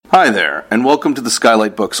Hi there, and welcome to the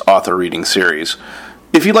Skylight Books author reading series.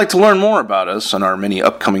 If you'd like to learn more about us and our many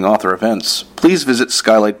upcoming author events, please visit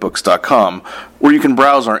skylightbooks.com, where you can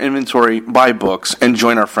browse our inventory, buy books, and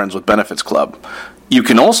join our Friends with Benefits Club. You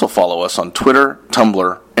can also follow us on Twitter,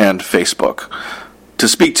 Tumblr, and Facebook. To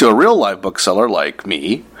speak to a real live bookseller like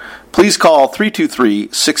me, please call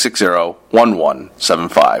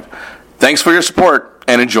 323-660-1175. Thanks for your support,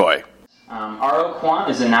 and enjoy. R.O. Kwon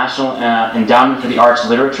is a National Endowment for the Arts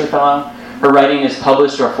Literature Fellow. Her writing is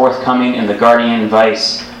published or forthcoming in The Guardian,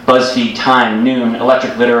 Vice, BuzzFeed, Time, Noon,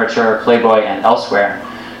 Electric Literature, Playboy, and elsewhere.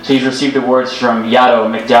 She's received awards from Yaddo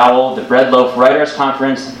McDowell, the Bread Loaf Writers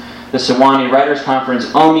Conference, the Sewanee Writers Conference,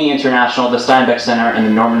 OMI International, the Steinbeck Center, and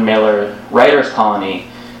the Norman Mailer Writers Colony.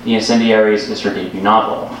 The Incendiaries is her debut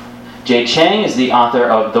novel. Jay Chang is the author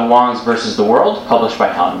of The Wongs versus the World, published by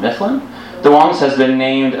Houghton Mifflin. The Wongs has been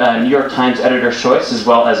named New York Times Editor's Choice, as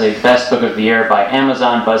well as a Best Book of the Year by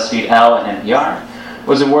Amazon, BuzzFeed, Elle, and NPR.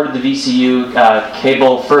 Was awarded the VCU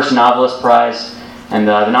Cable First Novelist Prize, and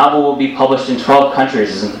the novel will be published in 12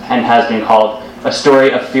 countries and has been called a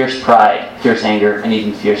story of fierce pride, fierce anger, and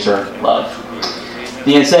even fiercer love.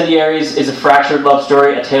 The Incendiaries is a fractured love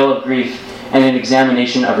story, a tale of grief, and an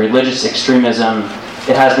examination of religious extremism.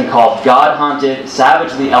 It has been called God-haunted,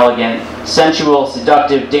 savagely elegant, sensual,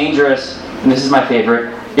 seductive, dangerous, and this is my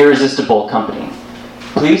favorite, irresistible company.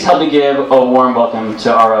 Please help me give a warm welcome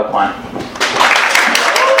to R.O. Kwon.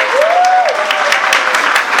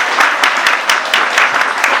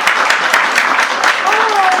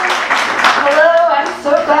 Hello, I'm so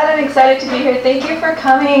glad and excited to be here. Thank you for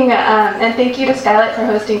coming, and thank you to Skylight for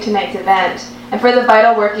hosting tonight's event, and for the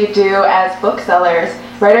vital work you do as booksellers.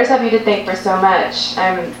 Writers have you to thank for so much.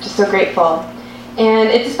 I'm just so grateful. And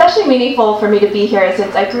it's especially meaningful for me to be here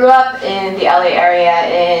since I grew up in the LA area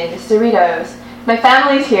in Cerritos. My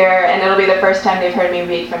family's here, and it'll be the first time they've heard me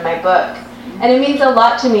read from my book. And it means a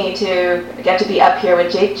lot to me to get to be up here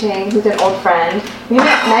with Jake Chang, who's an old friend. We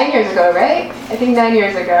met 9 years ago, right? I think 9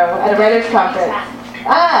 years ago at a writer's conference.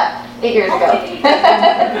 8 years ago.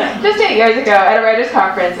 Just 8 years ago at a writer's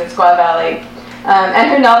conference in Squaw Valley. And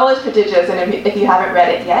her novel is prodigious, and if you haven't read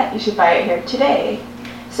it yet, you should buy it here today.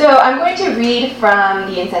 So I'm going to read from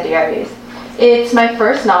The Incendiaries. It's my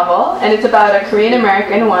first novel, and it's about a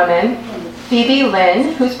Korean-American woman, Phoebe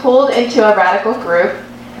Lin, who's pulled into a radical group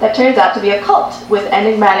that turns out to be a cult with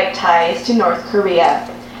enigmatic ties to North Korea.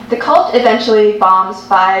 The cult eventually bombs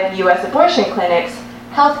 5 U.S. abortion clinics,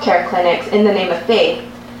 healthcare clinics, in the name of faith.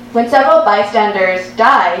 When several bystanders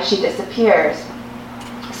die, she disappears.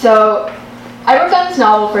 So I worked on this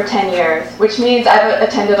novel for 10 years, which means I've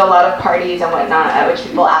attended a lot of parties and whatnot at which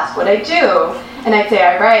people ask what I do. And I'd say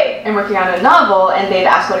I write, I'm working on a novel, and they'd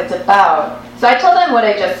ask what it's about. So I tell them what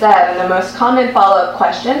I just said, and the most common follow-up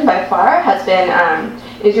question by far has been,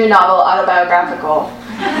 is your novel autobiographical?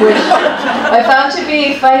 Which I found to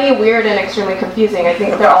be funny, weird, and extremely confusing. I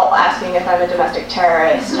think they're all asking if I'm a domestic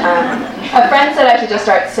terrorist. A friend said I should just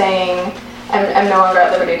start saying, I'm no longer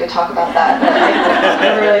at liberty to talk about that, but I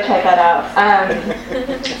never really tried that out.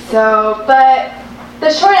 But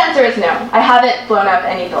the short answer is no. I haven't blown up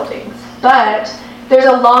any buildings. But there's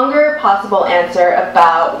a longer possible answer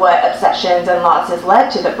about what obsessions and losses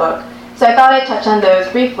led to the book, so I thought I'd touch on those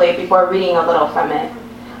briefly before reading a little from it.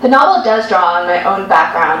 The novel does draw on my own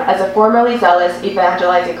background as a formerly zealous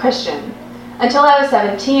evangelizing Christian. Until I was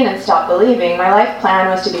 17 and stopped believing, my life plan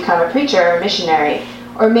was to become a preacher or missionary,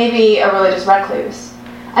 or maybe a religious recluse.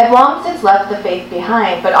 I've long since left the faith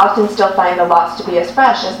behind, but often still find the loss to be as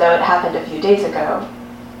fresh as though it happened a few days ago.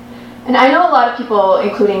 And I know a lot of people,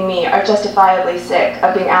 including me, are justifiably sick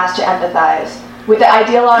of being asked to empathize with the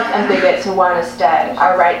ideologues and bigots who want us dead,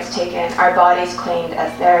 our rights taken, our bodies claimed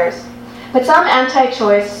as theirs. But some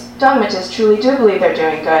anti-choice dogmatists truly do believe they're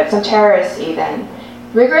doing good, some terrorists even.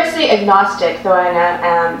 Rigorously agnostic though I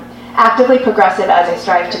am, actively progressive as I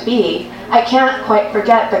strive to be, I can't quite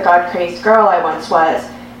forget the God-crazed girl I once was,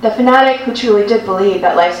 the fanatic who truly did believe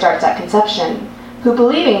that life starts at conception, who,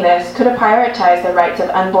 believing this, could have prioritized the rights of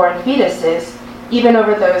unborn fetuses, even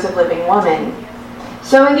over those of living women.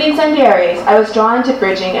 So in The Incendiaries, I was drawn to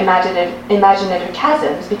bridging imaginative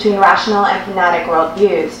chasms between rational and fanatic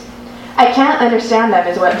worldviews. I can't understand them,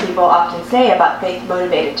 is what people often say about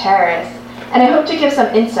faith-motivated terrorists, and I hope to give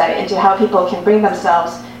some insight into how people can bring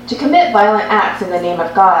themselves to commit violent acts in the name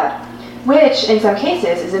of God, which, in some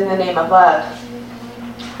cases, is in the name of love.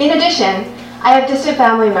 In addition, I have distant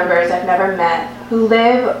family members I've never met who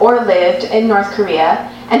live or lived in North Korea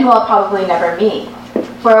and who I'll probably never meet.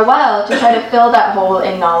 For a while, to try to fill that hole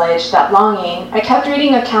in knowledge, that longing, I kept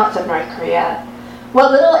reading accounts of North Korea.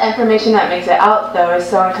 What little information that makes it out, though, is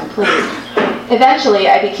so incomplete. Eventually,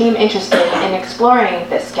 I became interested in exploring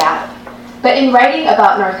this gap. But in writing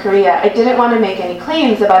about North Korea, I didn't want to make any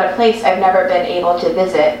claims about a place I've never been able to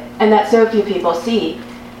visit, and that so few people see.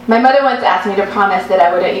 My mother once asked me to promise that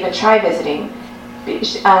I wouldn't even try visiting.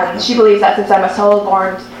 She believes that since I'm a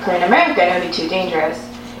solo-born Korean American, it would be too dangerous.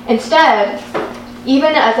 Instead,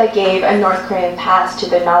 even as I gave a North Korean pass to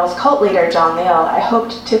the novel's cult leader, John Liu, I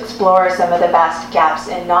hoped to explore some of the vast gaps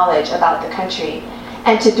in knowledge about the country,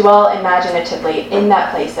 and to dwell imaginatively in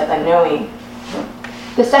that place of unknowing.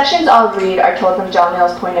 The sections I'll read are told from John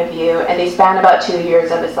Liu's point of view, and they span about 2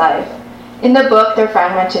 years of his life. In the book, they're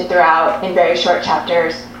fragmented throughout in very short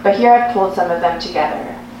chapters, but here I've pulled some of them together.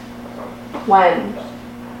 1.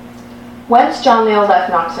 Once John Liu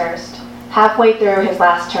left Noxhurst, halfway through his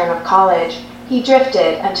last term of college, he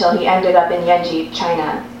drifted until he ended up in Yenji,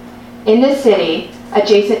 China. In this city,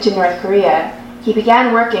 adjacent to North Korea, he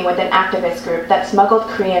began working with an activist group that smuggled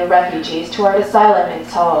Korean refugees toward asylum in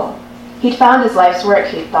Seoul. He'd found his life's work,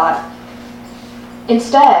 he thought.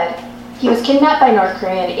 Instead, he was kidnapped by North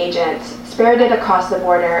Korean agents, spirited across the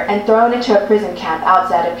border, and thrown into a prison camp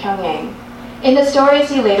outside of Pyongyang. In the stories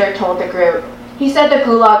he later told the group, he said the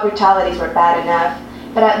Gulag brutalities were bad enough,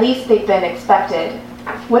 but at least they'd been expected.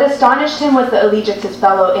 What astonished him was the allegiance his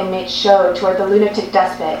fellow inmates showed toward the lunatic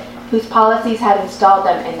despot whose policies had installed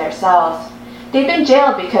them in their cells. They'd been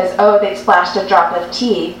jailed because, they'd splashed a drop of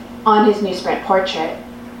tea on his newsprint portrait.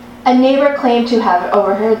 A neighbor claimed to have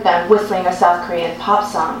overheard them whistling a South Korean pop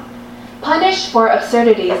song. Punished for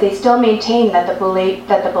absurdities, they still maintained that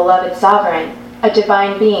the beloved sovereign, a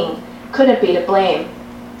divine being, couldn't be to blame.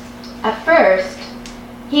 At first,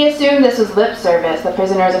 he assumed this was lip service, the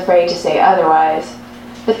prisoners afraid to say otherwise.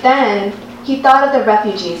 But then, he thought of the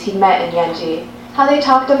refugees he'd met in Yenji, how they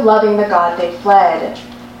talked of loving the God they'd fled.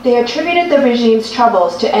 They attributed the regime's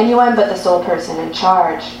troubles to anyone but the sole person in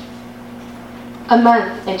charge. A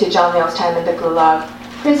month into John Liu's time in the Gulag,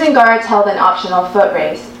 prison guards held an optional foot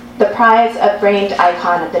race, the prize a framed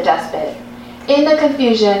icon of the despot. In the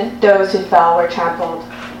confusion, those who fell were trampled.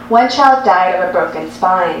 One child died of a broken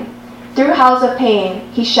spine. Through howls of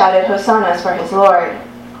pain, he shouted hosannas for his Lord.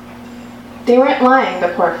 They weren't lying, the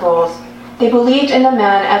poor fools. They believed in the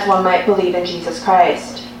man as one might believe in Jesus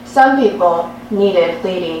Christ. Some people needed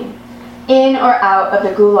leading. In or out of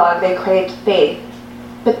the Gulag, they craved faith.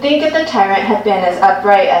 But think if the tyrant had been as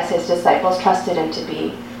upright as his disciples trusted him to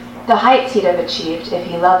be, the heights he'd have achieved if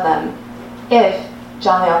he loved them. If,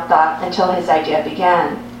 John Liu thought, until his idea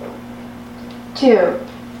began. 2.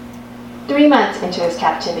 3 months into his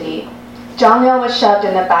captivity, John Liu was shoved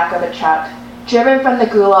in the back of a truck, driven from the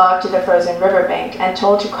Gulag to the frozen riverbank, and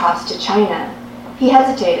told to cross to China. He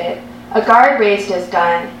hesitated. A guard raised his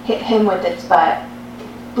gun, hit him with its butt.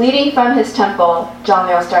 Bleeding from his temple, John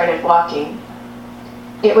Liu started walking.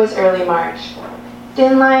 It was early March.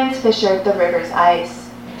 Thin lines fissured the river's ice.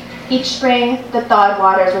 Each spring, the thawed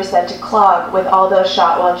waters were said to clog with all those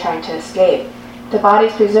shot while trying to escape, the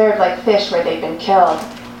bodies preserved like fish where they'd been killed.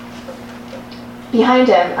 Behind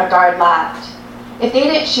him, a guard laughed. If they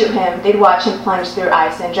didn't shoot him, they'd watch him plunge through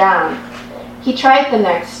ice and drown. He tried the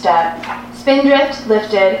next step. Spindrift,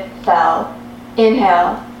 lifted, fell.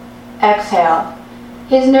 Inhale, exhale.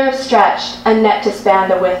 His nerves stretched, a net to span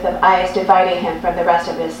the width of ice dividing him from the rest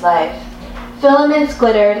of his life. Filaments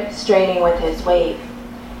glittered, straining with his weight.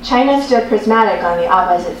 China stood prismatic on the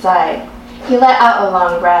opposite side. He let out a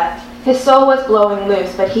long breath. His soul was blowing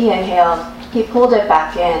loose, but he inhaled. He pulled it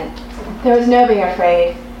back in. There was no being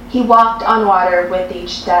afraid. He walked on water with each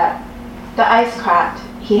step. The ice cracked.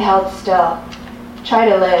 He held still. Try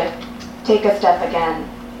to live. Take a step again.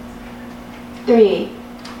 3.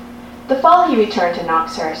 The fall he returned to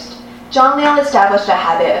Noxhurst. John Liu established a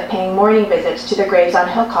habit of paying morning visits to the graves on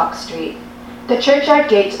Hillcock Street. The churchyard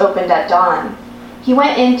gates opened at dawn. He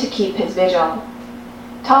went in to keep his vigil.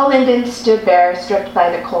 Tall lindens stood bare, stripped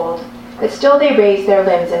by the cold, but still they raised their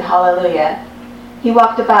limbs in hallelujah. He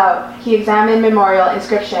walked about. He examined memorial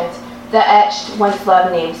inscriptions, the etched,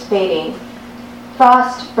 once-loved names fading.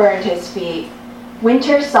 Frost burned his feet.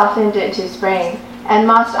 Winter softened into spring, and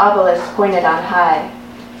mossed obelisks pointed on high.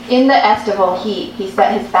 In the estival heat, he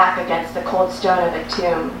set his back against the cold stone of a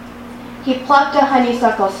tomb. He plucked a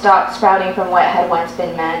honeysuckle stalk sprouting from what had once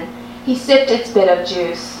been men. He sipped its bit of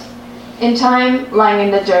juice. In time, lying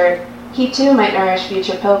in the dirt, he too might nourish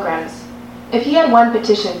future pilgrims. If he had one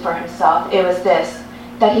petition for himself, it was this,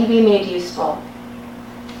 that he be made useful.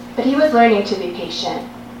 But he was learning to be patient.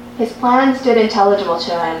 His plan stood intelligible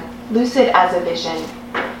to him, lucid as a vision.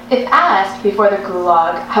 If asked before the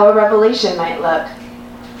Gulag how a revelation might look,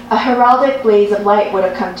 a heraldic blaze of light would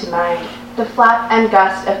have come to mind, the flap and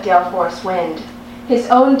gust of gale-force wind. his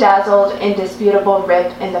own dazzled, indisputable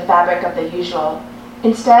rip in the fabric of the usual.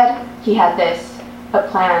 Instead, he had this, a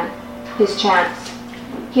plan, his chance.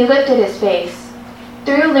 He lifted his face.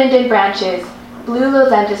 Through linden branches, blue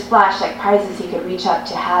lozenges flashed like prizes he could reach up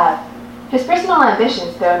to have. His personal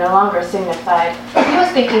ambitions, though, no longer signified. He was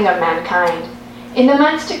thinking of mankind. In the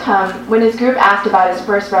months to come, when his group asked about his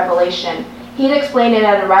first revelation, he'd explain it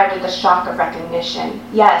had arrived at the shock of recognition.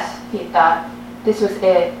 Yes, he thought, this was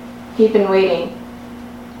it. He'd been waiting.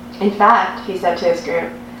 In fact, he said to his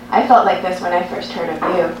group, I felt like this when I first heard of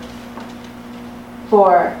you.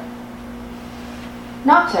 For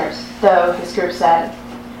Noxers, though, his group said.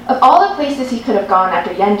 Of all the places he could have gone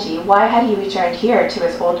after Yenji, why had he returned here to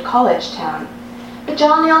his old college town? But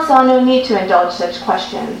Jalniel saw no need to indulge such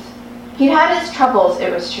questions. He'd had his troubles,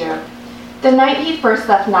 it was true. The night he first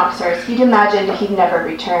left Noxers, he'd imagined he'd never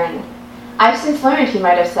return. I've since learned, he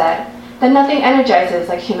might have said, that nothing energizes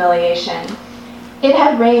like humiliation. It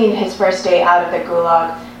had rained his first day out of the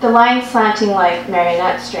gulag, the lines slanting like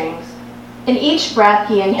marionette strings. In each breath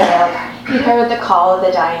he inhaled, he heard the call of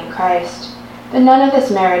the dying Christ. But none of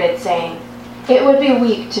this merited saying. It would be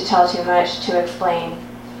weak to tell too much, to explain.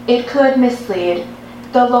 It could mislead.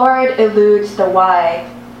 The Lord eludes the why.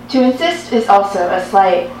 To insist is also a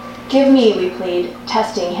slight. Give me, we plead,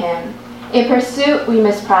 testing him. In pursuit we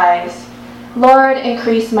misprize. Lord,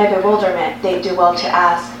 increase my bewilderment, they'd do well to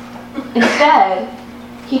ask. Instead,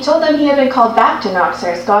 he told them he had been called back to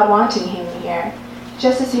Noxers, God wanting him here.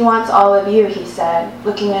 Just as he wants all of you, he said,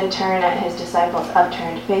 looking in turn at his disciples'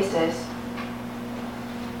 upturned faces.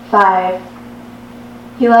 5.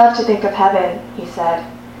 He loved to think of heaven, he said.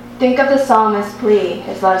 Think of the psalmist's plea,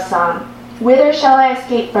 his love song. Whither shall I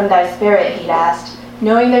escape from thy spirit, he'd asked,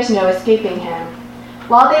 knowing there's no escaping him.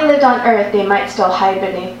 While they lived on earth, they might still hide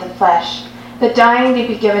beneath the flesh, but dying they'd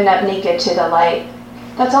be given up naked to the light.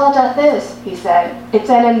 That's all death is, he said. It's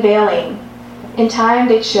an unveiling. In time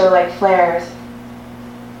they'd show like flares.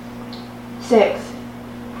 6.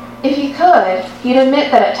 If he could, he'd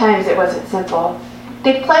admit that at times it wasn't simple.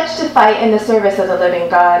 They'd pledged to fight in the service of the living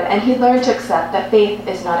God, and he'd learned to accept that faith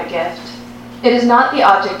is not a gift. It is not the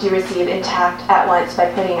object you receive intact at once by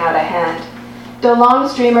putting out a hand. Though long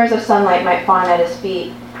streamers of sunlight might fawn at his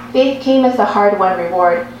feet, faith came as the hard-won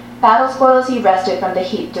reward, battle spoils he wrested from the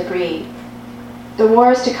heaped debris. The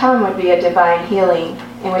wars to come would be a divine healing,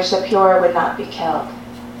 in which the pure would not be killed.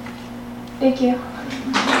 Thank you.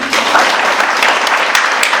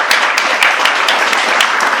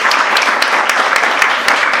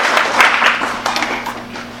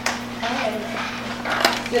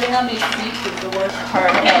 Sitting on these seats is the worst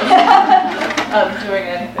part of doing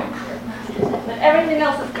anything here. But everything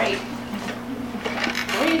else is great.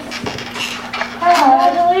 Great.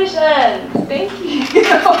 Congratulations! Thank you.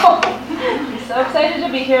 I'm so excited to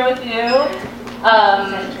be here with you.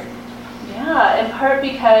 Yeah, in part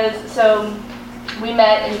because, we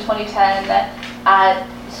met in 2010 at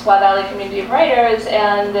Squaw Valley Community of Writers,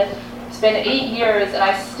 and it's been 8 years, and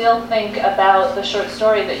I still think about the short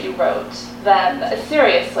story that you wrote then,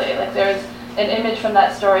 seriously. Like, there's an image from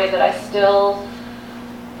that story that I still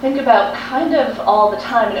think about kind of all the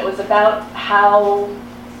time, and it was about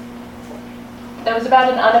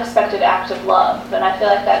an unexpected act of love, and I feel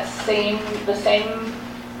like the same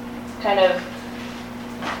kind of,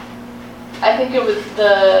 I think it was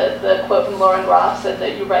the quote from Lauren Groff said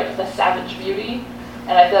that you write with a savage beauty,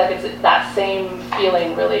 and I feel like it's that same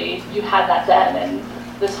feeling, really. You had that then, and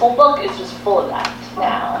this whole book is just full of that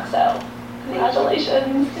now, so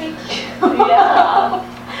congratulations. Thank you. Yeah.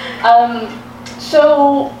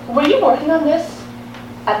 So were you working on this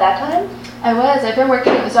at that time? I was. I've been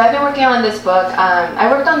working on this book. I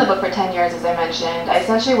worked on the book for 10 years, as I mentioned. I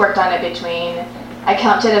essentially worked on it I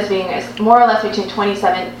count it as being more or less between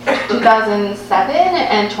 2007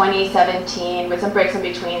 and 2017, with some breaks in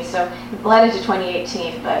between, so it led into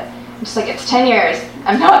 2018, but I'm just like, it's 10 years.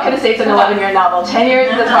 I'm not going to say it's an 11-year novel. 10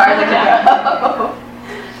 years is as far as I can go.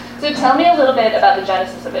 So tell me a little bit about the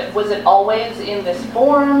genesis of it. Was it always in this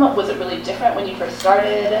form? Was it really different when you first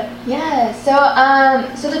started? Yeah, so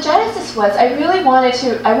the genesis was I wanted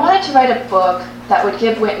to write a book that would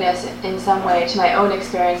give witness in some way to my own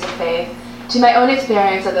experience of faith, to my own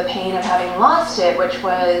experience of the pain of having lost it, which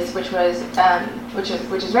is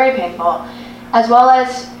very painful, as well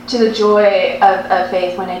as to the joy of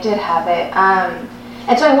faith when I did have it.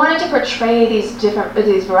 And so I wanted to portray these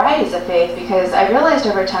varieties of faith, because I realized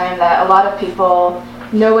over time that a lot of people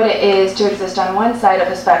know what it is to exist on one side of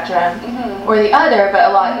the spectrum or the other, but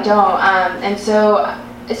a lot don't. And so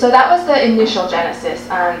that was the initial genesis.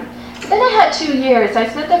 Then I had 2 years. I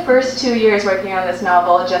spent the first 2 years working on this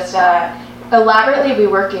novel, just elaborately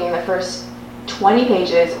reworking the first 20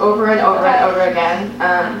 pages over and over and over again.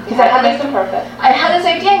 Because that makes them perfect. I had this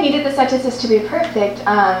idea I needed the sentences to be perfect,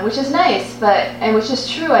 which is nice, and which is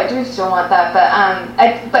true. I do still want that,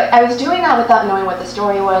 but I was doing that without knowing what the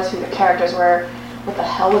story was, who the characters were, what the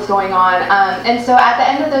hell was going on. And so at the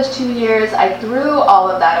end of those 2 years, I threw all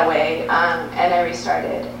of that away, and I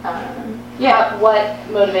restarted. What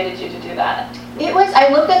motivated you to do that? I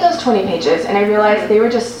looked at those 20 pages and I realized they were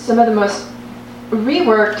just some of the most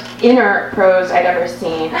reworked inner prose I'd ever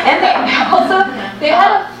seen. And they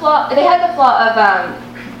had the flaw of,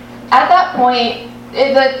 at that point,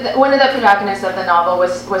 one of the protagonists of the novel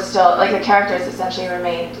was still, like, the characters essentially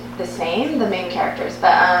remained the same, the main characters.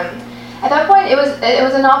 But at that point, it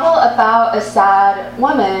was a novel about a sad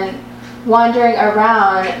woman wandering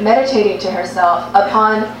around, meditating to herself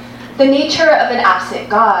upon the nature of an absent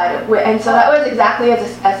God, and so that was exactly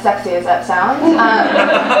as sexy as that sounds,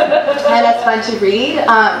 and as fun to read,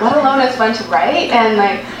 let alone as fun to write, and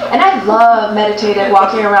I love meditative,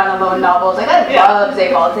 walking around alone novels. Like, I love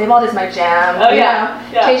Zabald. Zabald is my jam.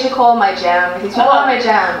 Keisha Cole, my jam. These people are my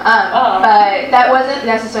jam. But that wasn't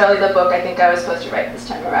necessarily the book I think I was supposed to write this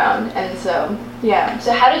time around, and so yeah.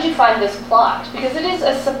 So how did you find this plot? Because it is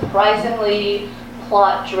a surprisingly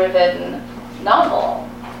plot-driven novel.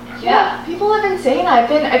 Yeah, people have been saying I've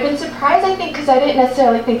been surprised, I think, because I didn't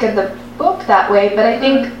necessarily think of the book that way, but I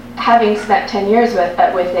think having spent 10 years with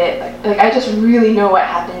it, like I just really know what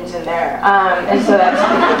happens in there, and so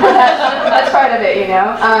that's part of it, you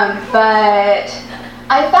know. But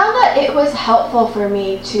I found that it was helpful for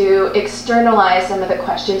me to externalize some of the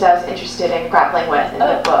questions I was interested in grappling with in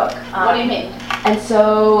the book. What do you mean? And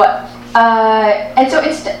so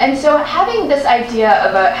having this idea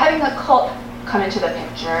of having a cult come into the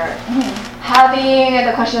picture, having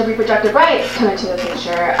the question of reproductive rights come into the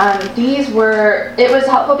picture. It was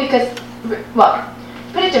helpful because, well, to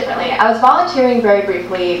put it differently, I was volunteering very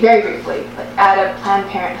briefly, at a Planned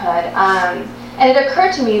Parenthood, and it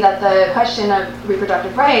occurred to me that the question of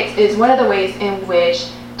reproductive rights is one of the ways in which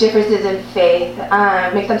differences in faith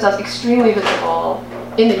make themselves extremely visible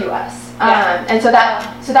in the U.S. And so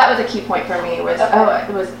that was a key point for me. That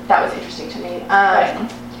was interesting to me.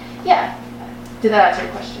 Yeah. Did that answer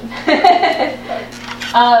your question?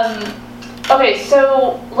 Okay,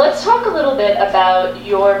 so let's talk a little bit about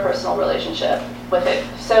your personal relationship with it.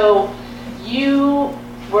 So you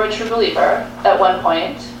were a true believer at one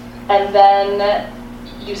point, and then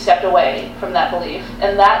you stepped away from that belief.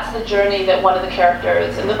 And that's the journey that one of the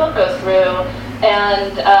characters in the book goes through.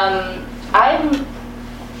 And I'm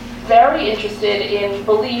very interested in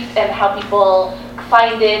belief and how people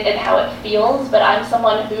find it and how it feels, but I'm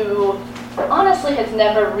someone who honestly has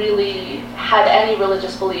never really had any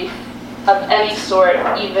religious belief of any sort,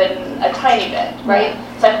 even a tiny bit, right?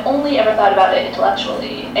 So I've only ever thought about it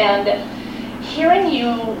intellectually. And hearing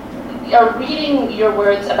you, or reading your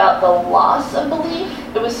words about the loss of belief,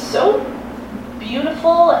 it was so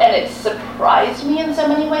beautiful and it surprised me in so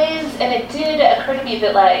many ways. And it did occur to me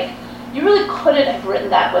that, like, you really couldn't have written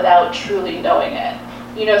that without truly knowing it.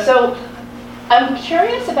 You know, so I'm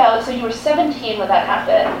curious about, so you were 17 when that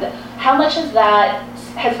happened. How much has that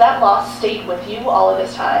loss stayed with you all of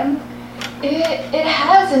this time? It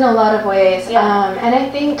has in a lot of ways, and I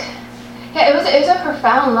think, it was a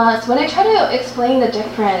profound loss. When I try to explain the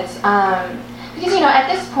difference, because, you know, at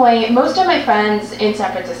this point, most of my friends in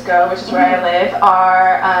San Francisco, which is where I live,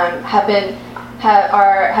 have been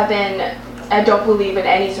I don't believe in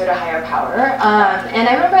any sort of higher power. And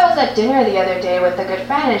I remember I was at dinner the other day with a good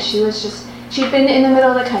friend, and she'd been in the middle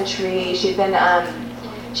of the country. She'd been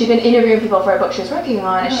interviewing people for a book she was working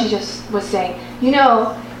on, and she just was saying, you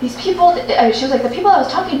know, these people, she was like, the people I was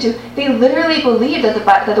talking to, they literally believed that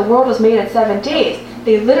the world was made in 7 days.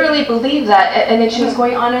 They literally believed that, and then she was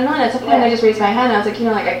going on and on. At some point, I just raised my hand, and I was like, you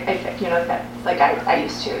know, I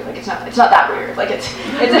used to, like, it's not that weird, like it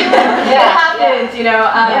happens, you know.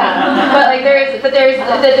 But like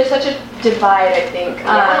there's such a divide, I think,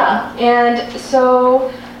 and so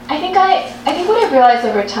I think what I've realized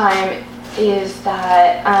over time is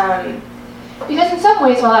that. Because in some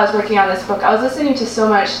ways, while I was working on this book, I was listening to so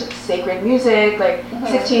much sacred music, like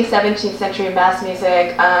 16th, 17th century mass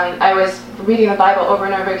music. I was reading the Bible over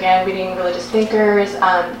and over again, reading religious thinkers.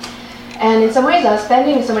 And in some ways, I was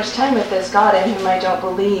spending so much time with this God in whom I don't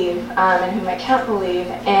believe, and whom I can't believe.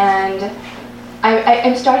 And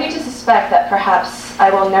I'm starting to suspect that perhaps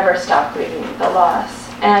I will never stop grieving the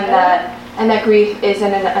loss, and that grief is a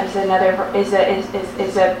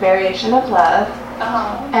variation of love.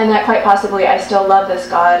 And that quite possibly I still love this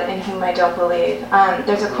God in whom I don't believe.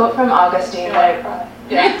 There's a quote from Augustine that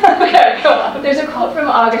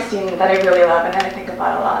I really love, and then I think of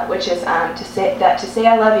about a lot, which is to say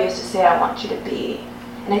I love you is to say I want you to be.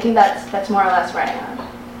 And I think that's more or less where I am.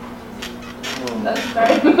 That's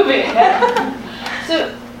very moving. So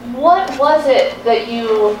what was it that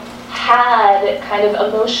you had kind of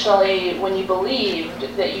emotionally when you believed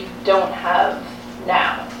that you don't have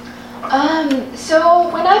now? So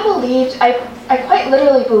when I believed, I quite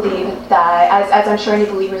literally believed that, as I'm sure any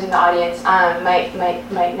believers in the audience might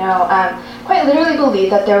know, quite literally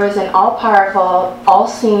believed that there was an all-powerful,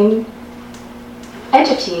 all-seeing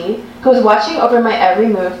entity who was watching over my every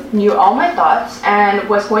move, knew all my thoughts, and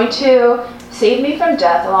was going to save me from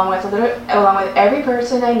death along with every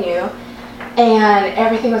person I knew, and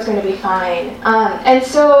everything was going to be fine. And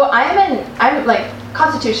so I'm like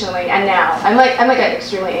constitutionally, and now I'm like an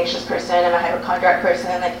extremely anxious person. I'm a hypochondriac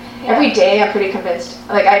person. Like every day, I'm pretty convinced.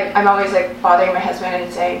 Like I'm always like bothering my husband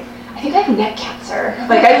and saying, I think I have neck cancer.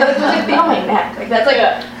 Like there's a thing on my neck. Like that's like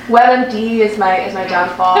WebMD is my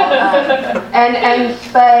downfall.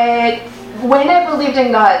 But when I believed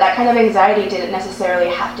in God, that kind of anxiety didn't necessarily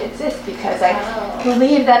have to exist because I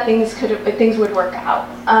believed that things would work out,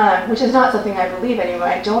 which is not something I believe anymore.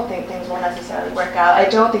 I don't think things will necessarily work out. I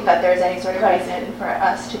don't think that there's any sort of reason for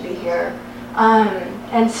us to be here.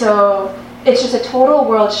 And so it's just a total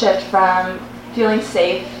world shift from feeling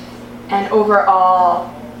safe and overall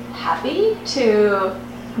happy to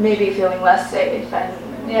maybe feeling less safe and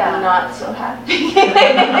not so happy.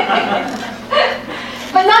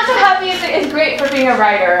 But not so happy is great for being a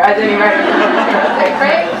writer, as any writer can say,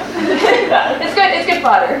 right? It's good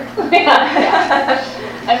fodder. Yeah.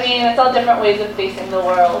 I mean, it's all different ways of facing the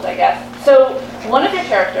world, I guess. So one of your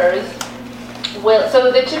characters, Will,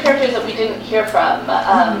 so the two characters that we didn't hear from,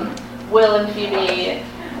 Will and Phoebe,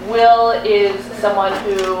 Will is someone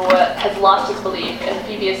who has lost his belief, and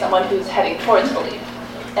Phoebe is someone who's heading towards belief.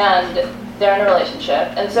 And they're in a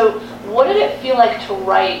relationship. And so what did it feel like to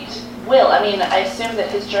write Will? I mean, I assume that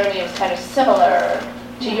his journey was kind of similar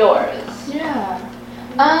to yours. Yeah.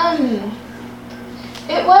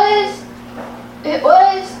 It was,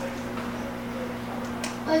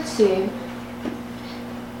 let's see.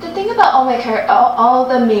 The thing about all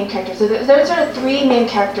the main characters, so there's sort of three main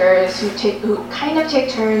characters who kind of take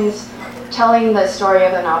turns telling the story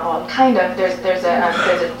of the novel. Kind of. There's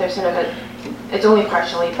sort of it's only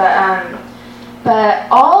partially, but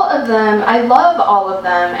all of them, I love all of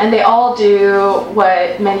them, and they all do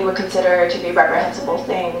what many would consider to be reprehensible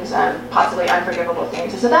things, possibly unforgivable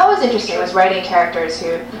things. And so that was interesting, was writing characters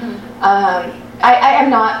who, I am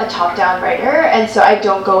not a top-down writer, and so I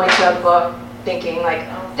don't go into a book thinking like,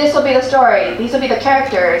 this will be the story, these will be the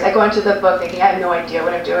characters. I go into the book thinking, I have no idea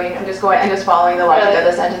what I'm doing, I'm just following the logic of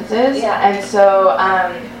the sentences. Yeah. And so,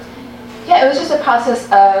 it was just a process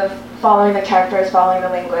of following the characters, following the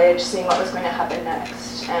language, seeing what was going to happen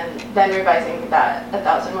next, and then revising that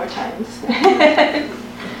 1,000 more times.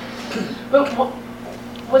 But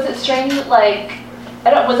was it strange, like,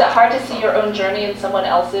 was it hard to see your own journey in someone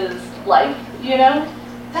else's life, you know?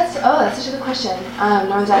 That's such a good question. No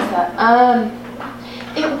one's asked that.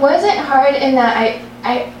 It wasn't hard in that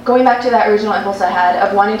I going back to that original impulse I had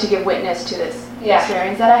of wanting to give witness to this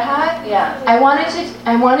experience that I had. Yeah. I wanted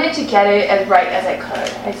to get it as right as I could.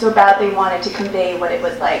 I so badly wanted to convey what it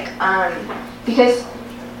was like, because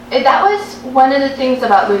that was one of the things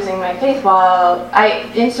about losing my faith while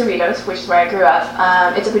in Cerritos, which is where I grew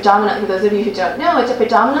up. It's a predominantly, for those of you who don't know, it's a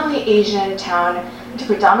predominantly Asian town. It's a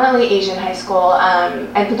predominantly Asian high school,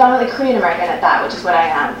 and predominantly Korean American at that, which is what I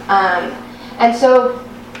am. And so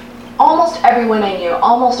almost everyone I knew,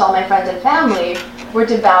 almost all my friends and family, were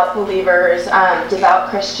devout believers, devout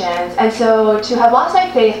Christians. And so to have lost my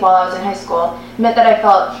faith while I was in high school meant that I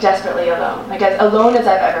felt desperately alone, like as alone as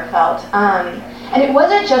I've ever felt. And it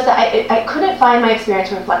wasn't just that I couldn't find my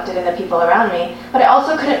experience reflected in the people around me, but I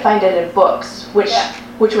also couldn't find it in books, which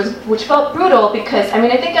felt brutal because, I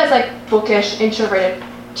mean, I think as like bookish, introverted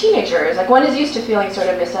teenagers, like one is used to feeling sort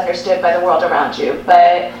of misunderstood by the world around you,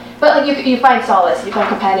 but like you find solace, you find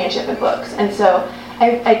companionship in books. And so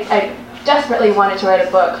I desperately wanted to write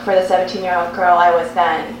a book for the 17-year-old girl I was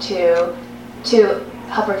then to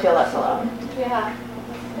help her feel less alone. Yeah.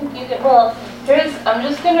 Well, I'm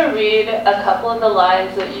just going to read a couple of the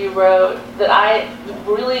lines that you wrote that I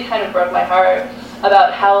really kind of broke my heart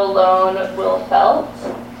about how alone Will felt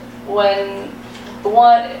when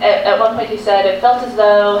at one point he said, it felt as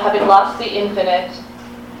though, having lost the infinite,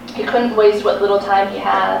 he couldn't waste what little time he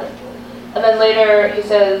had. And then later he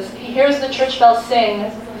says, he hears the church bells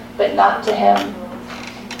sing, but not to him.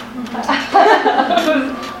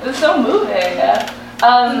 It was so moving.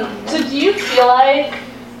 So do you feel like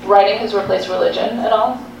writing has replaced religion at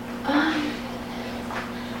all?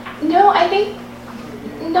 No, I think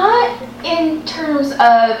Not in terms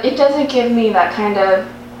of, it doesn't give me that kind of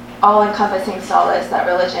all-encompassing solace that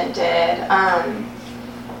religion did.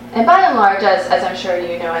 And by and large, as I'm sure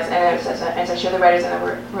you know, as I'm sure the writers in the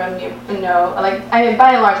room you know, like, I mean,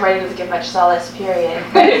 by and large, writing doesn't give much solace, period.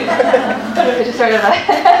 Which is sort of a...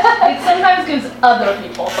 It sometimes gives other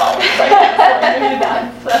people solace, I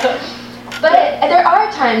guess. But there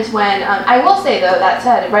are times when, I will say though, that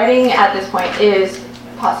said, writing at this point is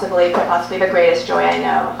quite possibly the greatest joy I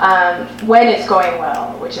know. When it's going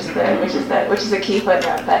well, which is the key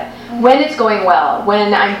footnote. But when it's going well,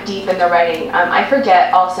 when I'm deep in the writing, I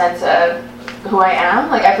forget all sense of who I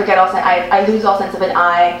am. Like, I forget I lose all sense of an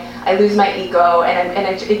I lose my ego, and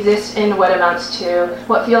I exist in what amounts to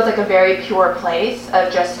what feels like a very pure place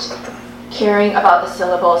of just caring about the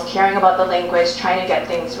syllables, caring about the language, trying to get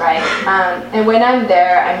things right. And when I'm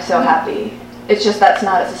there, I'm so happy. It's just that's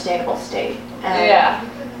not a sustainable state. Yeah.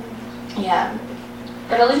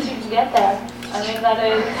 But at least you can get there. I mean, that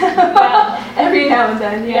is... Yeah. Every now and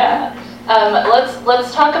then, yeah.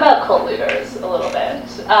 Let's talk about cult leaders a little bit.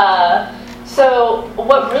 So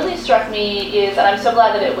what really struck me is, and I'm so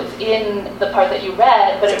glad that it was in the part that you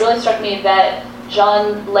read, but it really struck me that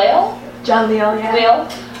John Leal,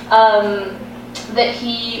 that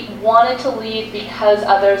he wanted to lead because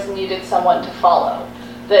others needed someone to follow.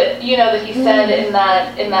 That, you know, that he said in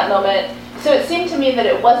that moment. So it seemed to me that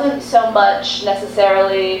it wasn't so much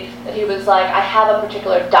necessarily that he was like, I have a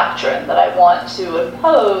particular doctrine that I want to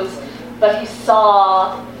impose, but he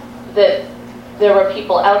saw that there were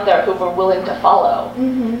people out there who were willing to follow.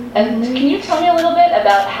 And can you tell me a little bit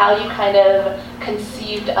about how you kind of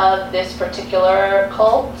conceived of this particular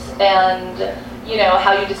cult and, you know,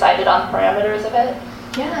 how you decided on parameters of it?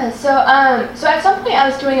 Yeah, so at some point I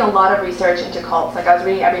was doing a lot of research into cults. Like, I was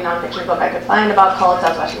reading every nonfiction book I could find about cults. I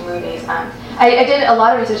was watching movies. I did a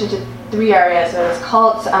lot of research into 3 areas. So it was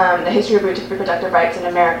cults, the history of reproductive rights in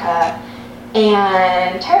America,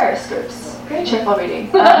 and terrorist groups. Pretty cheerful reading.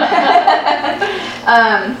 But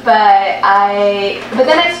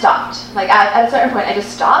then I stopped. Like, at a certain point I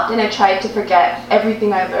just stopped and I tried to forget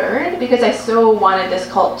everything I learned because I so wanted this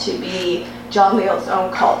cult to be John Leal's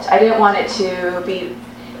own cult. I didn't want it to be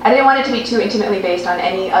too intimately based on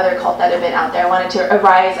any other cult that had been out there. I wanted to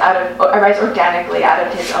arise organically out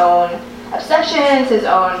of his own obsessions, his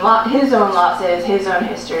own losses, his own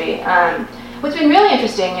history. What's been really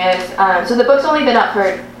interesting is, so the book's only been up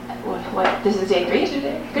for, what, this is day 3?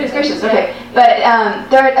 Goodness gracious, okay. But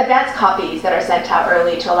there are advanced copies that are sent out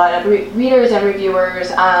early to a lot of readers and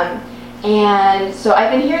reviewers. And so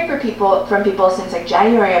I've been hearing from people since like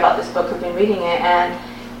January about this book who've been reading it, and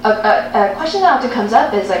a question that often comes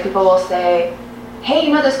up is like people will say, hey,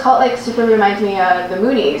 you know, this cult like super reminds me of the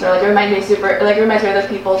Moonies, or like it reminds me of the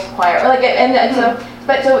People's Choir, or like so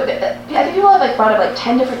I think people have like brought up like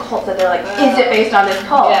 10 different cults that they're like, is it based on this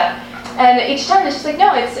cult? Yeah. And each time it's just like,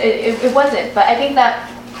 no, it wasn't. But I think that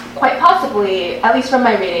quite possibly, at least from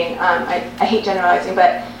my reading, I hate generalizing,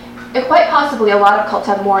 but quite possibly a lot of cults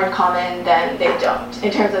have more in common than they don't,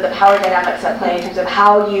 in terms of the power dynamics at play, in terms of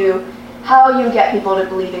how you get people to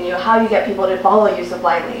believe in you, how you get people to follow you so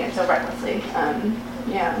blindly and so recklessly.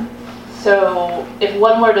 Yeah. So if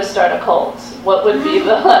one were to start a cult, what would be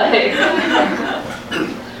the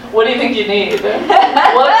what do you think you need?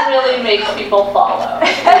 What really makes people follow?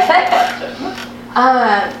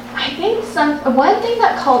 I think one thing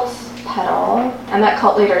that cults peddle and that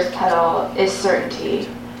cult leaders peddle is certainty.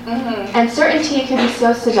 And certainty can be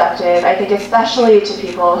so seductive, I think, especially to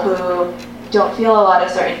people who don't feel a lot of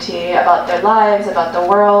certainty about their lives, about the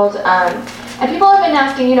world. And people have been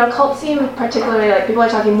asking, you know, cults seem particularly, like, people are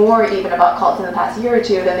talking more even about cults in the past year or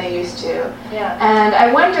two than they used to. Yeah. And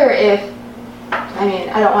I wonder if, I mean,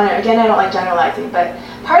 I don't like generalizing, but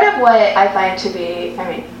part of what I find to be, I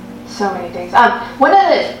mean, so many things. One of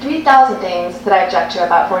the 3,000 things that I object to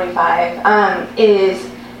about 45 is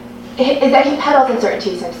that he peddles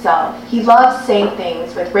uncertainties himself. He loves saying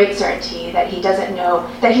things with great certainty that he doesn't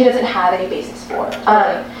have any basis for.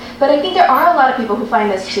 But I think there are a lot of people who find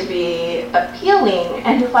this to be appealing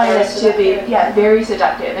and who find this to be, very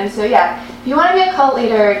seductive. And so, if you want to be a cult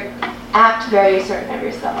leader, act very certain of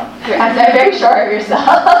yourself. Act very sure of yourself.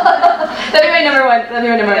 That'd be my number one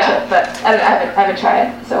tip, but I haven't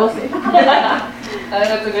tried, so we'll see. I think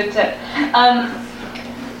that's a good tip.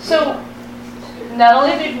 So, not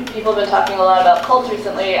only have people been talking a lot about cults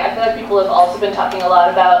recently, I feel like people have also been talking a lot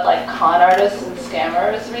about like con artists and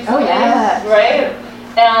scammers recently. Oh yeah. Right?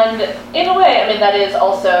 And in a way, I mean, that is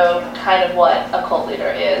also kind of what a cult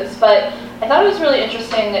leader is. But I thought it was really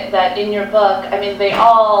interesting that in your book, I mean, they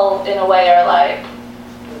all, in a way, are like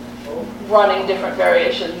running different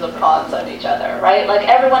variations of cons on each other, right? Like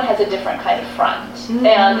everyone has a different kind of front.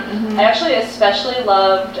 And I actually especially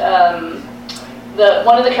loved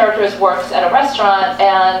one of the characters works at a restaurant,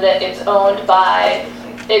 and it's owned by,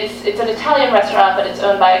 it's an Italian restaurant, but it's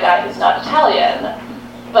owned by a guy who's not Italian.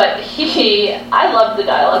 But I love the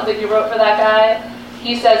dialogue that you wrote for that guy.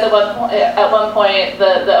 He says at one point,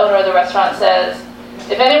 the owner of the restaurant says,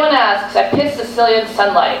 "If anyone asks, I piss Sicilian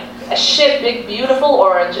sunlight. I shit big beautiful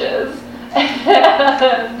oranges." And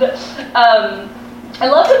I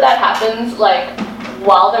love that happens like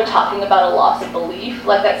while they're talking about a loss of belief,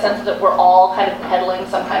 like that sense that we're all kind of peddling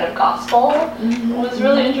some kind of gospel. It was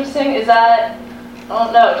really interesting. Is that, I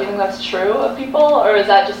don't know, do you think that's true of people, or is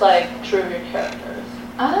that just like true of your characters?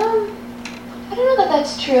 I don't know that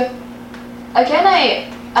that's true. Again, I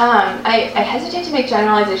hesitate to make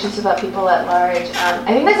generalizations about people at large. I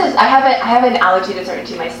think I have an allergy to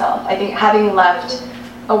certainty myself. I think having left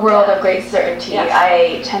a world of great certainty,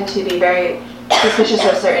 I tend to be very suspicious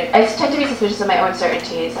of I tend to be suspicious of my own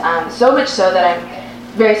certainties. So much so that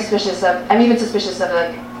I'm even suspicious of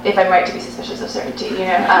if I'm right to be suspicious of certainty. You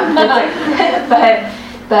know,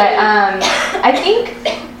 but I think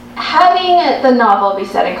having the novel be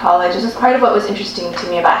set in college is just part of what was interesting to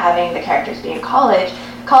me about having the characters be in college.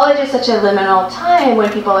 College is such a liminal time when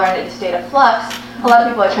people are in a state of flux. A lot of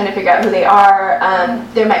people are trying to figure out who they are.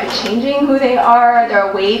 They might be changing who they are.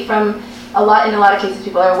 They're away from in a lot of cases,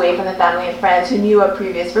 people are away from the family and friends who knew a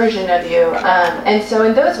previous version of you. And so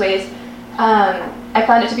in those ways, I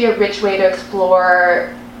found it to be a rich way to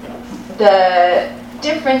explore the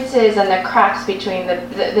differences and the cracks between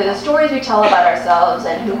the stories we tell about ourselves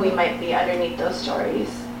and who we might be underneath those stories.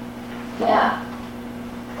 Yeah.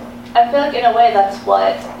 I feel like in a way that's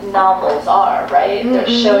what novels are, right? They're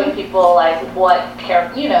showing people like what the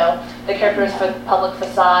characters for public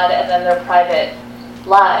facade and then their private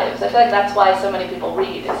lives. I feel like that's why so many people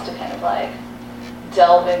read, is to kind of like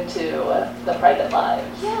delve into the private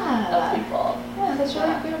lives of people. Yeah, that's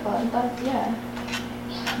really beautiful.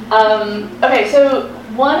 Okay, so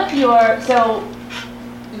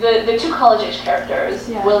the two college-age characters,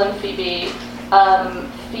 Will and Phoebe.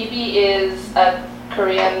 Phoebe is a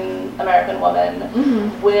Korean-American woman.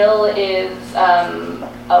 Will is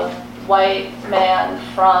a white man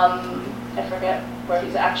from, I forget where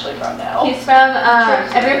he's actually from now. He's from,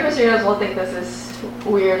 everyone from Cerritos will think this is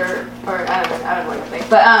weird or I don't know what you think,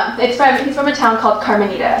 but he's from a town called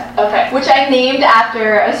Carmenita. Okay. Which I named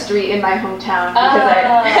after a street in my hometown because I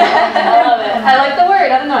love it. I like the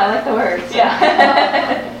word. I don't know. I like the word. So.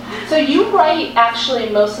 Yeah. So you write actually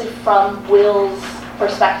mostly from Will's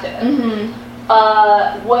perspective.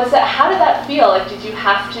 How did that feel? Like, did you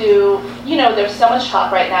have to? There's so much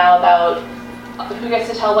talk right now about who gets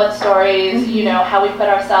to tell what stories. How we put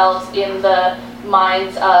ourselves in the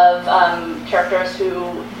minds of characters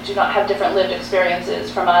who do not have different lived experiences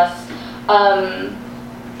from us. And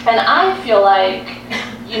I feel like,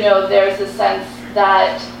 there's a sense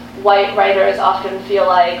that white writers often feel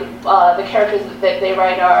like the characters that they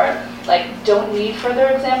write are don't need further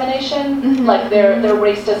examination. Like their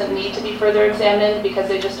race doesn't need to be further examined because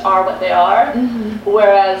they just are what they are.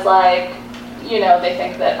 Whereas they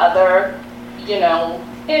think that other,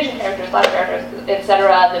 Asian characters, Black characters,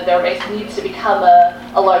 etc., that their race needs to become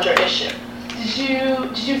a larger issue. Did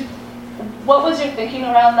you? What was your thinking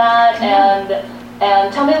around that?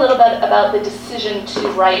 And tell me a little bit about the decision to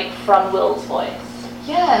write from Will's voice.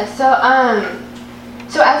 Yeah.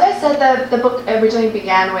 So as I said, the book originally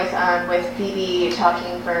began with Phoebe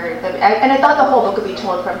talking and I thought the whole book would be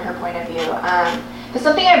told from her point of view. But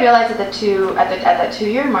something I realized at that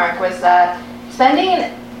 2-year mark was that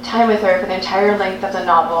spending time with her for the entire length of the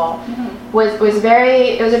novel was a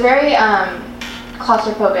very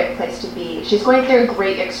claustrophobic place to be. She's going through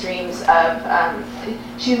great extremes of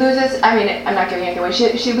she loses. I mean, I'm not giving anything away.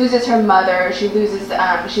 She loses her mother. She loses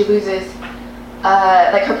her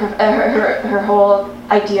whole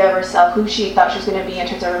idea of herself, who she thought she was going to be in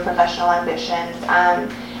terms of her professional ambitions. And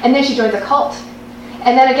then she joins a cult.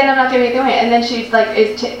 And then again, I'm not giving anything away. And then she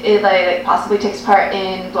possibly takes part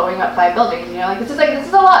in blowing up 5 buildings. This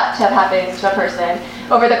is a lot to have happen to a person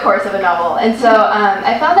over the course of a novel. And so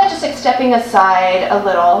I found that just stepping aside a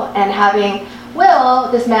little and having Will,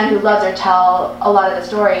 this man who loves her, tell a lot of the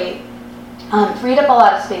story, freed up a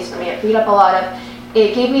lot of space for me.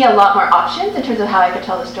 It gave me a lot more options in terms of how I could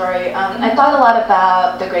tell the story. I thought a lot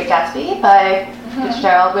about The Great Gatsby by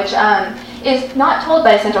Fitzgerald, which is not told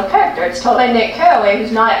by a central character. It's told by Nick Carraway,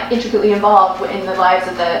 who's not intricately involved in the lives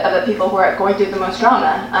of the people who are going through the most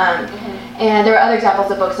drama. And there are other examples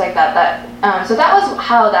of books like that. So that was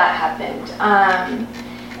how that happened.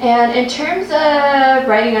 And in terms of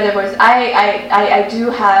writing other books, I do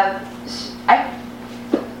have,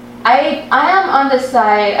 I am on the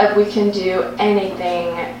side of we can do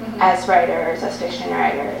anything as writers, as fiction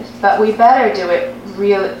writers, but we better do it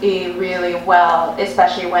really, really well,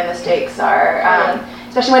 especially when the stakes are,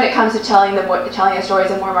 especially when it comes to telling the stories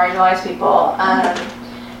of more marginalized people.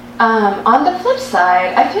 On the flip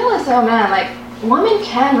side, I feel as though, man, like, women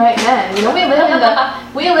can write men. You know, we live in the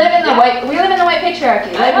white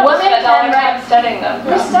patriarchy. Like, women can write. Studying them.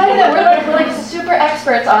 We're studying them. We're like super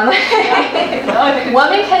experts on like.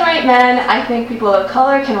 Women can write men. I think people of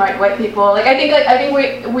color can write white people. Like, I think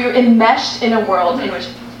we're enmeshed in a world in which,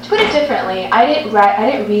 to put it differently, I didn't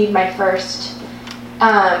read my first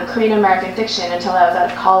Korean American fiction until I was out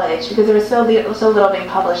of college because there was so little being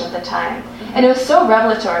published at the time, and it was so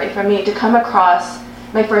revelatory for me to come across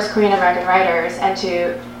my first Korean American writers and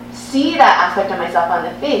to see that aspect of myself on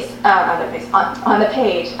the page.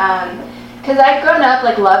 Because I'd grown up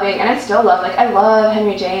like loving, and I still love, like, I love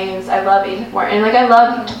Henry James, I love Edith Wharton, like I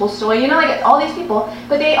love Tolstoy, you know, like all these people,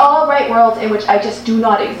 but they all write worlds in which I just do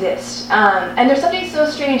not exist. And there's something so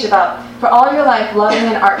strange about, for all your life, loving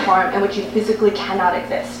an art form in which you physically cannot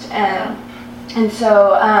exist. And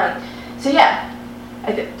so yeah.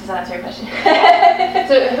 Does that answer your question?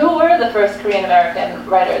 So who were the first Korean American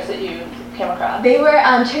writers that you came across? They were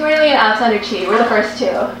Chang Riley and Alexander Chee were the first two.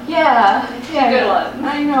 Yeah. Good one.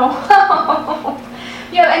 I know.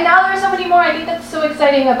 Yeah, and now there's so many more. I think that's so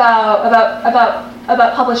exciting about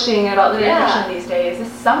publishing and about literary fiction these days.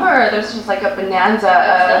 This summer there's just like a bonanza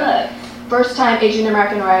of first-time Asian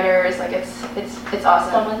American writers. Like it's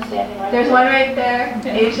awesome. Someone standing right There's there. one right there,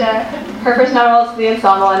 Asia. Her first novel is The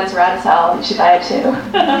Ensemble, and it's rad as hell. You should buy it too.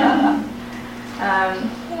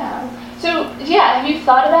 Yeah. So, have you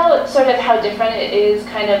thought about sort of how different it is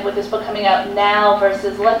kind of with this book coming out now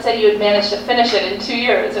versus, let's say you had managed to finish it in 2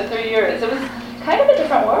 years or 3 years? It was kind of a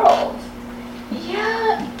different world.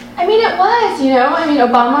 Yeah. I mean, it was, you know. I mean,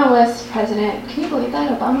 Obama was president. Can you believe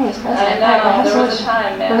that? Obama was president. I know. There was a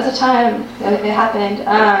time, man. There was a time. It happened.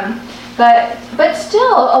 But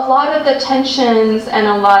still, a lot of the tensions and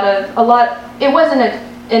it wasn't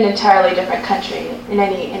an entirely different country in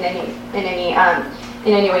any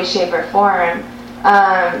way, shape, or form.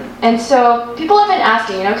 And so people have been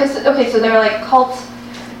asking, you know, because so there are like cults,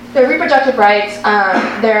 there are reproductive rights,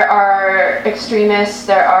 there are extremists,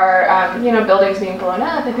 there are buildings being blown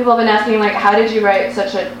up, and people have been asking, like, how did you write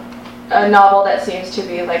such a novel that seems to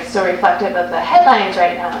be like so reflective of the headlines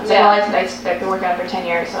right now? It's like, well, I've been working on it for 10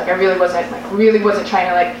 years, so like I really wasn't trying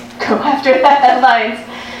to like go after the headlines.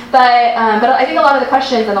 But I think a lot of the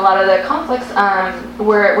questions and a lot of the conflicts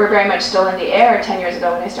were very much still in the air 10 years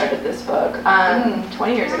ago when I started this book.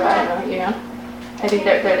 20 years ago, I don't know, you know. I think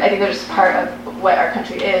they're just part of what our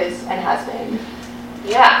country is and has been.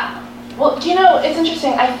 Yeah. Well, do you know, it's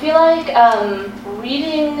interesting. I feel like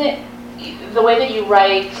reading the way that you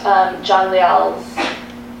write John Liao's,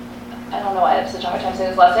 I don't know why I have such a hard time saying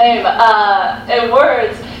his last name, in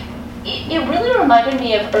words, it really reminded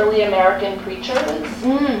me of early American preachers,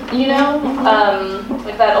 you know?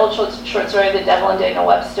 Like that old short story, The Devil and Daniel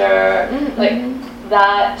Webster, like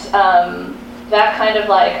that kind of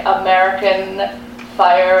like American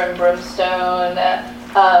fire and brimstone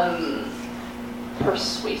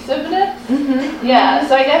persuasiveness. Yeah,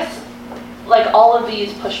 so I guess like all of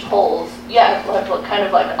these push-pulls, have kind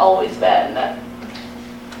of like always been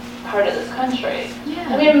part of this country. Yeah.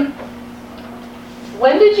 I mean,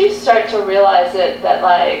 when did you start to realize that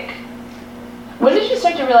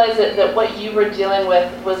what you were dealing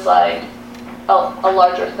with was like a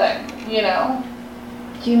larger thing, you know?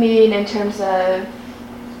 Do you mean in terms of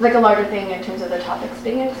like a larger thing in terms of the topics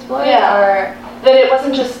being explored? Yeah. Or that it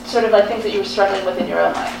wasn't just sort of like things that you were struggling with in your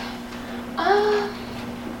own life?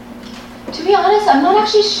 To be honest, I'm not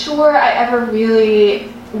actually sure I ever really,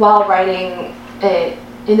 while writing it,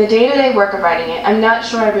 in the day-to-day work of writing it, I'm not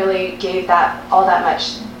sure I really gave that all that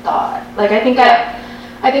much thought. Like I think I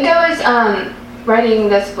was writing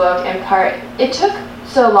this book in part. It took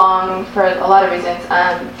so long for a lot of reasons,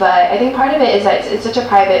 but I think part of it is that it's such a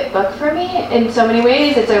private book for me. In so many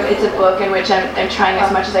ways, it's a book in which I'm trying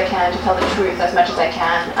as much as I can to tell the truth as much as I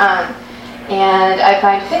can. And I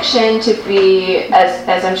find fiction to be,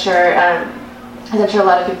 as I'm sure a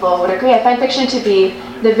lot of people would agree, I find fiction to be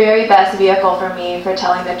the very best vehicle for me for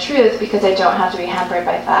telling the truth because I don't have to be hampered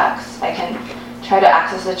by facts. I can try to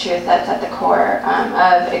access the truth that's at the core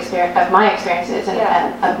of my experiences and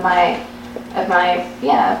of my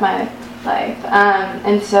life.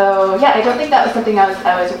 And so I don't think that was something I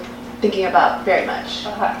was thinking about very much.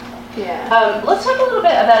 Okay. Yeah. Let's talk a little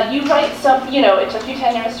bit about, you write some, you know, it took you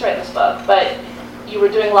 10 years to write this book, but you were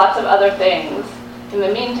doing lots of other things in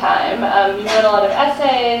the meantime. You wrote a lot of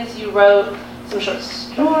essays, you wrote some short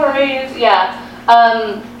stories, yeah.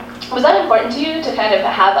 Was that important to you to kind of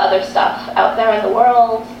have other stuff out there in the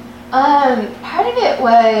world? Part of it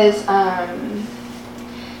was,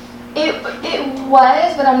 it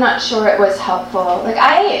was, but I'm not sure it was helpful. Like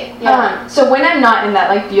so when I'm not in that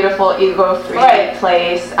like beautiful ego-free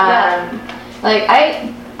place, like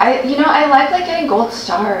I like getting gold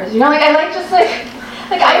stars. Like I like just like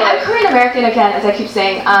I'm Korean American again, as I keep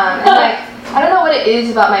saying, and like I don't know what it is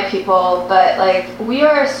about my people, but like we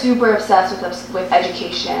are super obsessed with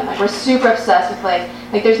education. Like we're super obsessed with like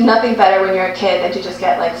there's nothing better when you're a kid than to just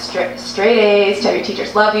get like straight A's, to have your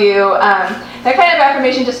teachers love you. That kind of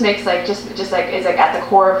affirmation just makes like just like is like at the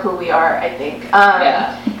core of who we are, I think.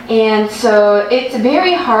 And so it's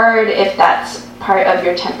very hard if that's part of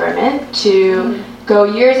your temperament to go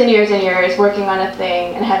years and years and years working on a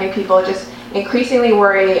thing and having people just increasingly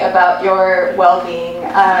worry about your well-being.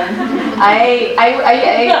 I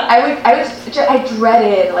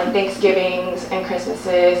dreaded like Thanksgivings and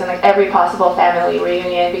Christmases and like every possible family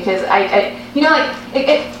reunion because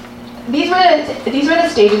these were the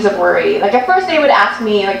stages of worry. Like at first they would ask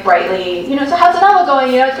me like brightly, so how's the novel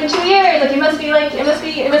going? It's been 2 years. Like it must be like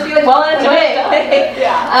well on its way.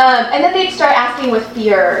 And then they'd start asking with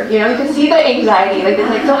fear. You can see the anxiety.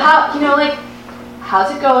 Like so how how's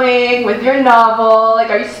it going with your novel? Like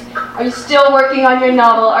are you still working on your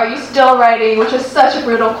novel? Are you still writing? Which was such a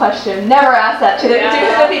brutal question. Never ask that to the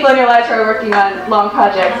people in your lives who are working on long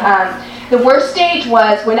projects. The worst stage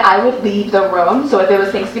was when I would leave the room. So if it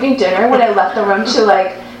was Thanksgiving dinner, when I left the room to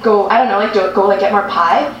go get more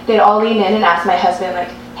pie, they'd all lean in and ask my husband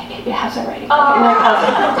hey baby, how's her writing?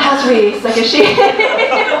 And how's Reese? Like is she?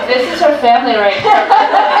 This is her family right here.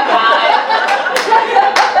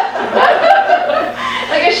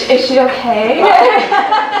 Is she okay?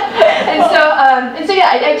 and so yeah,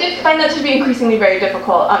 I did find that to be increasingly very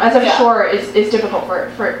difficult. As I'm sure is difficult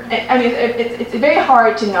for it's very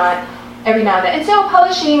hard to not every now and then. And so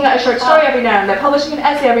publishing a short story every now and then, publishing an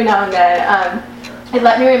essay every now and then, it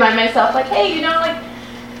let me remind myself hey,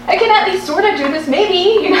 I can at least sort of do this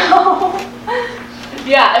maybe,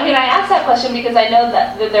 Yeah, I asked that question because I know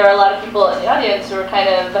that there are a lot of people in the audience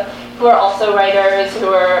who are also writers, who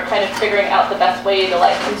are kind of figuring out the best way to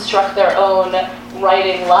construct their own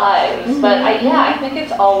writing lives. But I think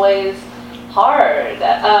it's always hard.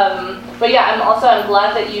 But yeah, I'm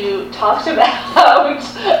glad that you talked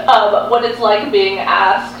about what it's like being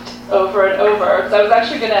asked over and over. Because I was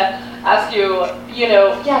actually going to ask you,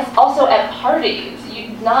 yes, also at parties.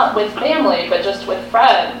 Not with family, but just with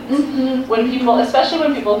friends. When people, especially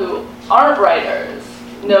when people who aren't writers,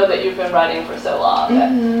 know that you've been writing for so long,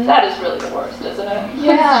 that is really the worst, isn't it?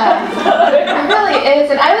 Yeah, it really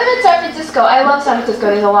is. And I live in San Francisco. I love San Francisco.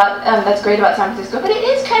 There's a lot that's great about San Francisco, but it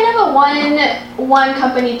is kind of a one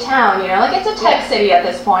company town. It's a tech city at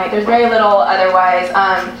this point. There's very little otherwise.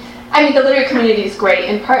 The literary community is great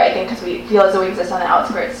in part, I think, because we feel as though we exist on the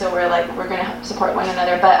outskirts, so we're going to support one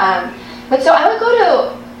another. But so I would go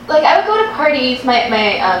to parties. My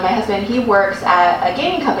husband, he works at a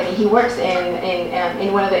gaming company. He works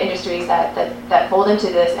in one of the industries that fold into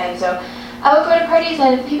this, and so I would go to parties,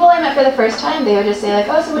 and people I met for the first time, they would just say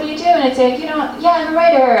oh, so what do you do? And I'd say yeah, I'm a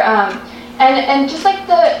writer. And just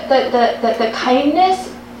the kindness.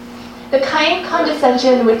 The kind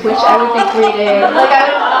condescension with which I would be greeted,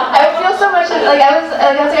 I would feel so much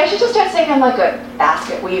I should just start saying I'm a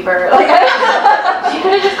basket weaver. You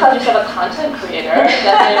could have just called yourself a content creator.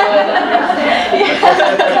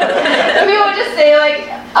 People would just say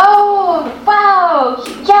oh wow,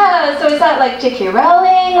 yeah. So is that J.K.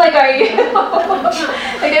 Rowling? Are you?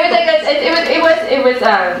 It was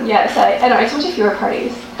yes. I don't know. I just went to fewer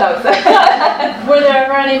parties. Were there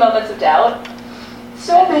ever any moments of doubt?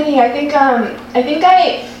 So many. I think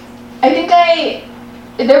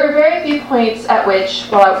there were very few points at which,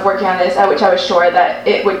 while I was working on this, at which I was sure that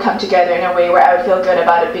it would come together in a way where I would feel good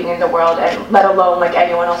about it being in the world, and let alone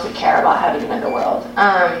anyone else would care about having it in the world.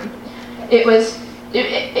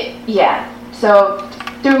 Yeah. So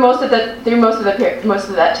through most of that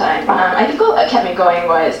time, I think what kept me going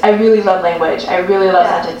was I really love language. I really love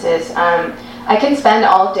sentences. I can spend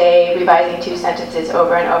all day revising 2 sentences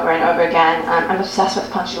over and over and over again. I'm obsessed with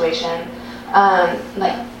punctuation.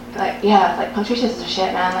 Punctuation is the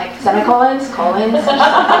shit, man. Semicolons, colons, there's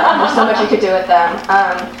so much you could do with them.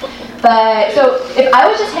 But so if I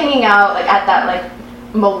was just hanging out at that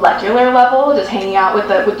molecular level, just hanging out with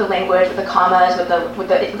the language, with the commas, with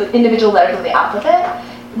the individual letters of the alphabet,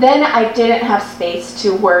 then I didn't have space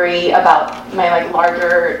to worry about my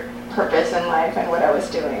larger purpose in life and what I was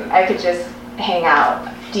doing. I could just hang out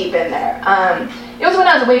deep in there. It was when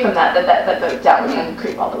I was away from that the doubt was going to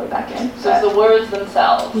creep all the way back in. So it's the words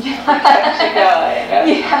themselves. Yeah. Kept you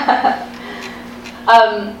going. Yeah.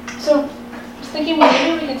 So I was thinking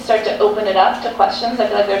maybe we could start to open it up to questions. I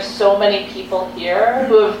feel like there's so many people here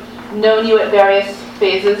who have known you at various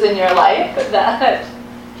phases in your life that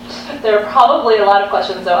there are probably a lot of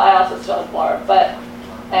questions, though I also still have more. But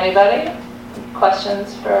anybody?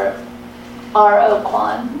 Questions for R.O.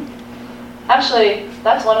 Kwon? Actually,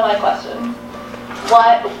 that's one of my questions.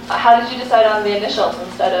 How did you decide on the initials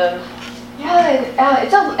instead of? Yeah,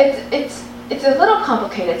 it's a little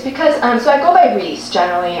complicated. It's because so I go by Reese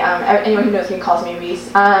generally. Anyone who knows me calls me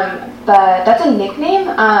Reese. But that's a nickname.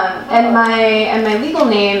 And my legal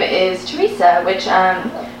name is Teresa, which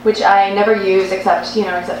I never use except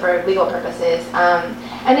for legal purposes.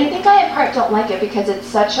 And I think I in part don't like it because it's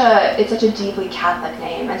such a deeply Catholic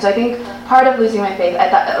name. And so I think part of losing my faith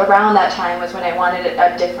around that time was when I wanted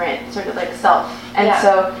a different sort of like self. And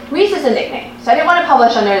so Reese is a nickname. So I didn't want to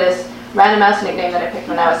publish under this random ass nickname that I picked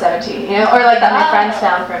when I was 17, or like that my friends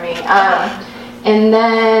found for me. And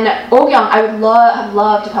then Ogyong, I would have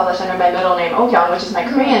loved to publish under my middle name, Ogyong, which is my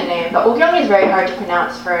Korean name. But Ogyong is very hard to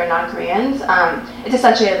pronounce for non-Koreans. It's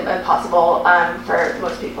essentially impossible for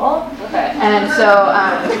most people. Okay. And so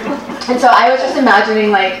I was just imagining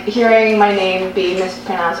like hearing my name be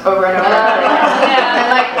mispronounced over and over again, and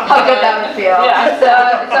like how good that would feel. Yeah. And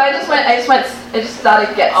so I just thought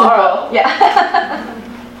it'd get simple. R.O. Yeah.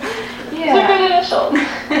 These are good initials.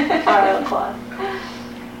 R.O. Kwon.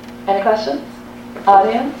 Any questions?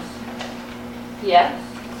 Audience? Yes?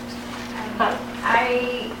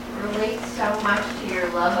 I relate so much to your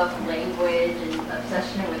love of language and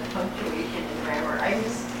obsession with punctuation and grammar. I'm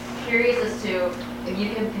just curious as to if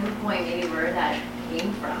you can pinpoint maybe where that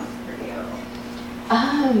came from for you.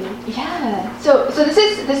 Yeah. So this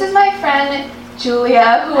is my friend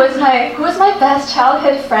Julia, who was my best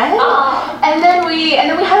childhood friend. And then we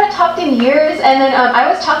haven't talked in years. And then I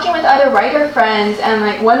was talking with other writer friends, and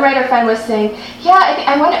like one writer friend was saying, yeah,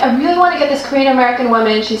 I really want to get this Korean American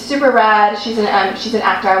woman. She's super rad. She's an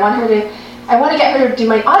actor. I want to get her to do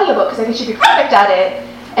my audiobook because I think she'd be perfect at it.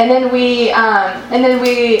 And then she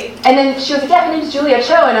was like, yeah, her name's Julia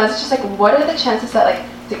Cho, and I was just like, what are the chances that like,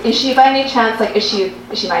 is she by any chance like, is she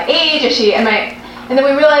my age? And then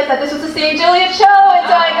we realized that this was the same Julia Cho, and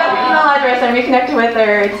so I got her email address and reconnected with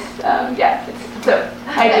her. So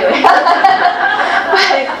hi Julia.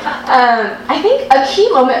 But I think a key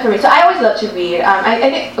moment for me. So I always loved to read. I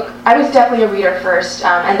think I was definitely a reader first,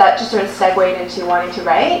 and that just sort of segued into wanting to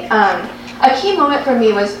write. A key moment for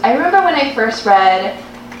me was I remember when I first read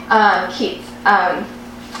Keats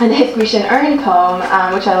and the His Grecian Urn poem,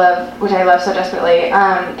 which I love so desperately,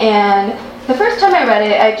 and the first time I read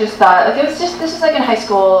it, I just thought, like, this was like in high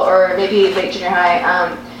school or maybe late junior high.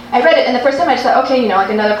 I read it, and the first time I just thought, okay, like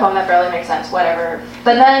another poem that barely makes sense, whatever.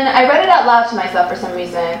 But then I read it out loud to myself for some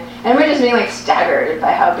reason, and I remember just being like staggered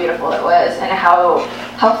by how beautiful it was and how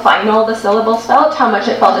final the syllables felt, how much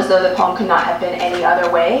it felt as though the poem could not have been any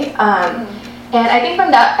other way. And I think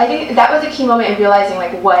that was a key moment in realizing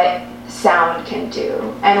like what sound can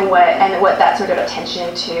do and what that sort of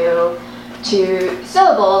attention to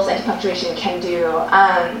syllables and to punctuation can do.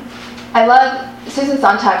 I love, Susan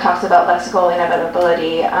Sontag talks about lexical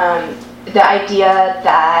inevitability, the idea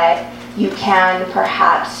that you can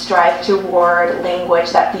perhaps strive toward language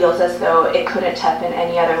that feels as though it couldn't have been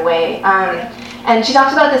any other way. And she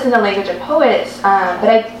talks about this in The Language of Poets,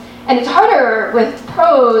 and it's harder with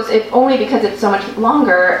prose, if only because it's so much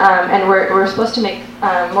longer, and we're supposed to make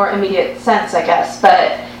more immediate sense, I guess.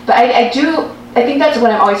 But I think that's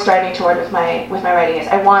what I'm always striving toward with my writing. Is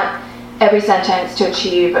I want every sentence to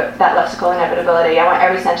achieve that lexical inevitability. I want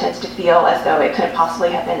every sentence to feel as though it couldn't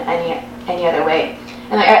possibly have been any other way.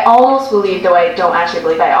 And I almost believe, though I don't actually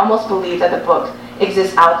believe, I almost believe that the book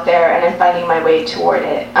exists out there, and I'm finding my way toward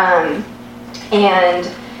it. And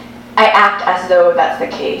I act as though that's the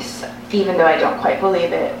case, even though I don't quite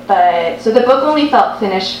believe it. But so the book only felt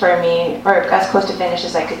finished for me, or as close to finished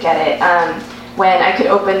as I could get it, when I could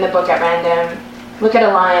open the book at random, look at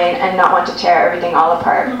a line, and not want to tear everything all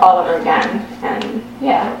apart all over again. And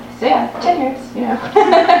so 10 years,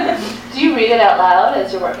 Do you read it out loud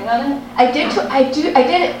as you're working on it? I did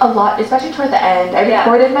a lot, especially toward the end. I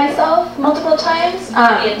recorded myself multiple times.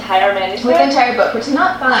 The entire manuscript? With the entire book, which is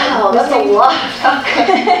not fun. Wow, that's a lot.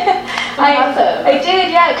 I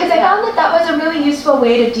did, because I found that was a really useful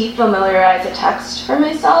way to defamiliarize a text for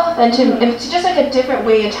myself, and to just like a different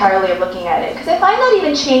way entirely of looking at it. Because I find that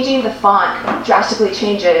even changing the font drastically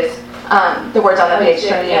changes the words on the page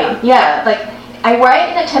for me. Yeah, like I write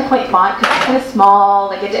in a 10-point font because it's kind of small.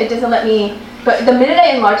 Like it doesn't let me But the minute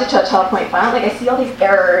I enlarge it to a 12-point font, like I see all these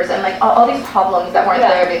errors and like all these problems that weren't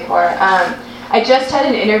there before. I just had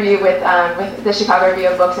an interview with the Chicago Review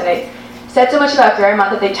of Books, and I said so much about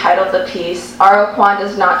Garamond that they titled the piece, "R.O. Kwon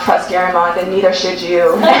does not trust Garamond, and neither should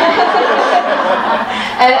you."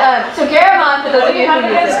 And so Garamond, for those of you who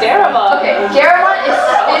use it, Garamond? Okay, Garamond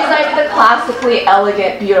is like the classically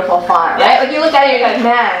elegant, beautiful font, right? Like you look at it, you're like,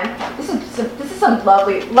 man, this is some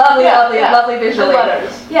lovely visually.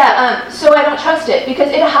 Yeah. So I don't trust it because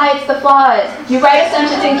it hides the flaws. You write a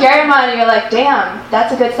sentence in Garamond, and you're like, damn,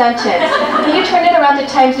 that's a good sentence. Then you turn it around to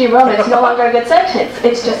Times New Roman, it's no longer a good sentence.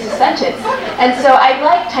 It's just a sentence. And so I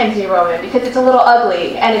like Times New Roman because it's a little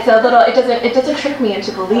ugly and it doesn't trick me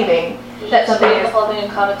into believing that something is. The whole thing in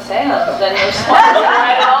Comic Sans, then you're smart to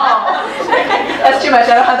write it all. That's too much.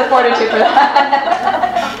 I don't have the fortitude for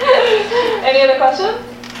that. Any other questions?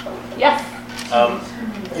 Yes.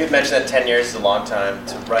 You had mentioned that 10 years is a long time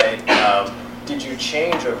to write. Did you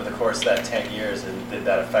change over the course of that 10 years, and did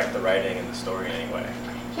that affect the writing and the story in any way?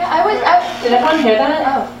 Yeah, Did everyone hear that?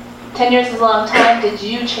 Oh. 10 years is a long time. Did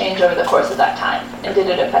you change over the course of that time? And did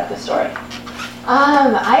it affect the story?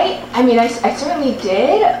 I certainly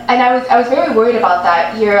did, and I was very worried about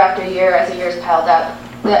that year after year as the years piled up.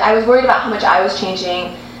 I was worried about how much I was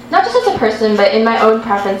changing, not just as a person, but in my own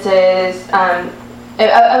preferences.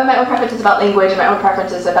 My own preferences about language and my own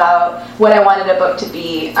preferences about what I wanted a book to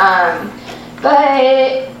be. But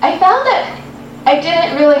I found that I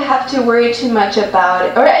didn't really have to worry too much about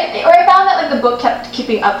it, or I found that like the book kept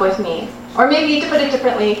keeping up with me, or maybe to put it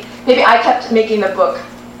differently, maybe I kept making the book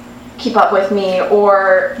keep up with me,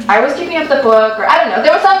 or I was keeping up the book, or I don't know.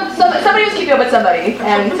 There was somebody was keeping up with somebody,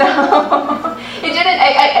 and so it didn't.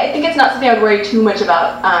 I think it's not something I would worry too much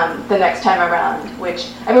about the next time around. Which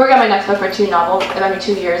I've been working on my next book for 2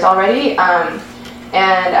 years already, and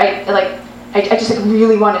I just like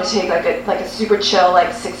really wanted to take like a super chill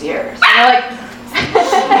 6 years. And like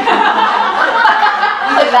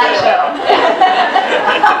that chill.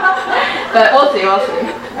 But we'll see.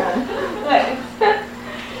 Nice.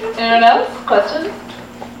 Anyone else? Questions?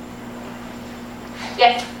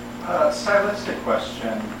 Yes. Stylistic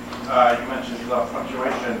question. You mentioned you love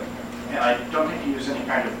punctuation, and I don't think you use any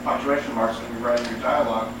kind of punctuation marks when you're writing your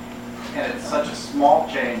dialogue. And it's such a small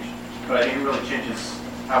change, but I think it really changes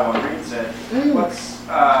how one reads it. What's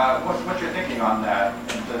your thinking on that?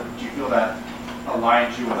 And do you feel that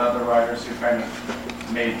aligns you with other writers who kind of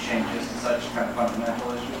made changes to such kind of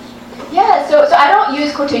fundamental issues? Yeah, so I don't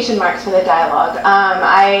use quotation marks for the dialogue.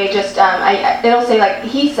 It'll say like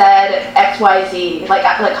he said XYZ, like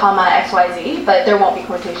comma XYZ, but there won't be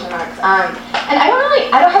quotation marks. And I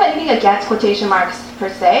don't have anything against quotation marks per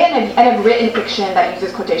se, and I've written fiction that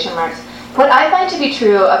uses quotation marks. What I find to be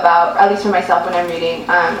true about, at least for myself when I'm reading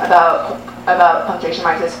about punctuation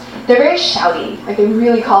marks, is they're very shouty. Like they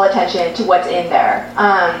really call attention to what's in there.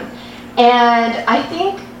 And I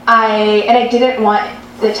think I didn't want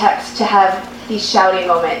the text to have these shouty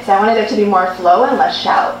moments. I wanted there to be more flow and less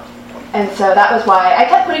shout. And so that was why I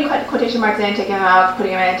kept putting quotation marks in, taking them out,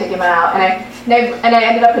 putting them in, taking them out, and I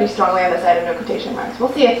ended up pretty strongly on the side of no quotation marks.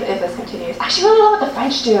 We'll see if this continues. I actually really love what the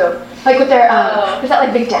French do, like with their there's that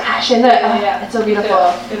like big dash in the it's so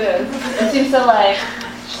beautiful. It is. It seems so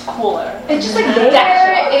just cooler. It's just like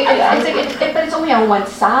there. But it's only on one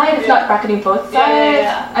side. It's not bracketing both sides.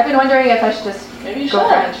 Yeah. I've been wondering if I should just maybe you go should.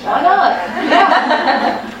 French. Why not?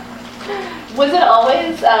 Was it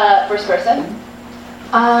always first person?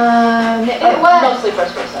 It was mostly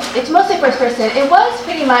first person. It's mostly first person. It was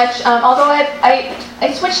pretty much, although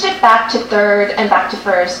I switched it back to third and back to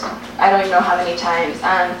first. I don't even know how many times.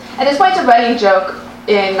 At this point, it's a running joke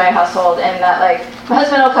in my household, and that like my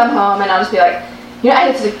husband will come home and I'll just be like, I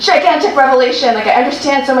had this gigantic revelation. Like I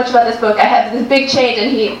understand so much about this book. I had this big change,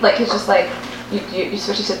 and he's just like. You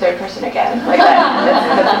switch to third person again. Like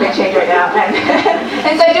that's a big change right now.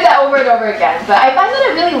 And so I do that over and over again. But I find that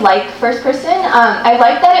I really like first person. I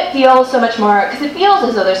like that it feels so much more, because it feels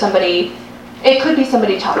as though there's somebody, it could be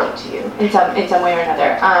somebody talking to you in some way or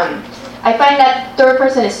another. I find that third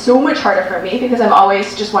person is so much harder for me because I'm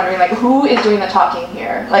always just wondering like who is doing the talking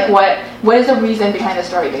here? Like what is the reason behind the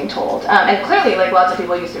story being told? And clearly like lots of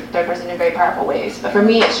people use third person in very powerful ways. But for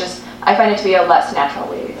me it's just, I find it to be a less natural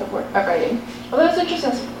way of writing. Well, that's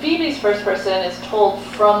interesting. So Phoebe's first person is told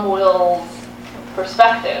from Will's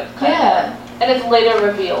perspective, kind of. And it's later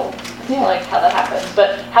revealed, like how that happens.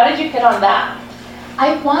 But how did you hit on that?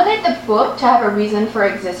 I wanted the book to have a reason for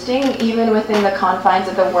existing, even within the confines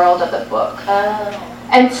of the world of the book. Oh.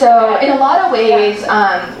 And so, in a lot of ways,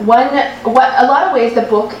 the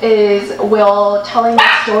book is Will telling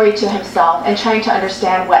the story to himself and trying to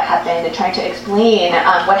understand what happened and trying to explain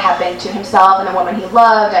what happened to himself and the woman he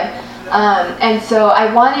loved, and so I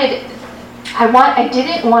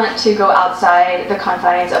didn't want to go outside the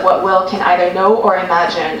confines of what Will can either know or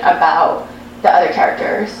imagine about the other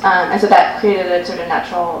characters, and so that created a sort of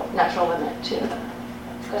natural limit to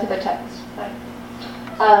the text.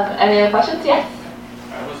 Any other questions? Yes.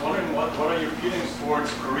 I was wondering what are your feelings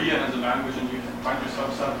towards Korean as a language, and you find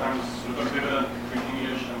yourself sometimes sort of ambivalent between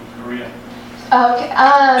English and Korean? Okay.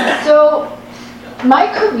 So my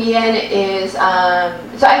Korean is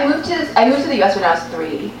so I moved to the U.S. when I was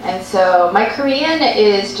 3, and so my Korean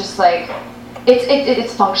is just like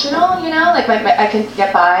it's functional, you know. Like I can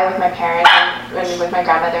get by with my parents and with my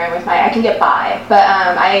grandmother and I can get by, but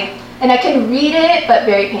I can read it, but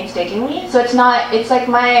very painstakingly. So it's like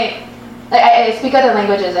I speak other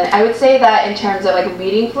languages, and I would say that in terms of like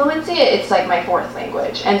reading fluency, it's like my 4th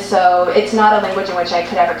language, and so it's not a language in which I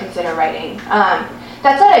could ever consider writing.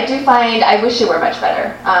 That said, I do find I wish it were much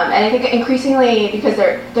better, and I think increasingly, because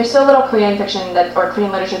there's so little Korean fiction or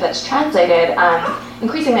Korean literature that's translated,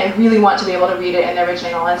 increasingly I really want to be able to read it in the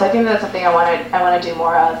original, and so I think that's something I want to do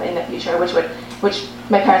more of in the future, which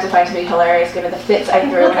my parents would find to be hilarious, given the fits I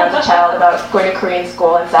threw when I was a child about going to Korean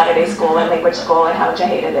school and Saturday school and language school and how much I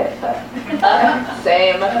hated it. But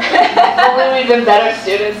Same. Only we've been better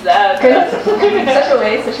students then.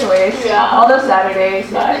 Such a waste. Yeah. All those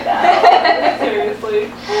Saturdays. Yeah.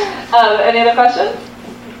 Seriously. Any other questions?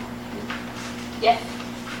 Yes.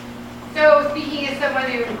 So, speaking as someone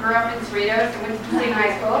who grew up in Cerritos and went to the same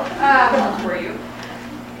high school, for you,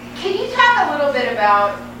 can you talk a little bit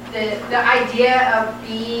about the idea of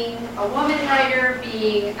being a woman writer,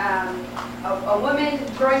 being a woman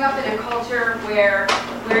growing up in a culture where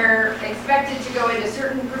we're expected to go into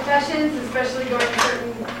certain professions, especially going to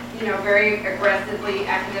certain, very aggressively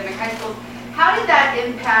academic high schools. How did that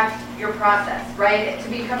impact your process, right? To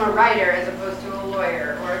become a writer as opposed to a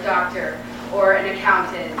lawyer or a doctor or an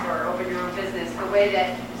accountant or open your own business, the way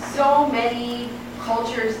that so many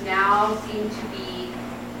cultures now seem to be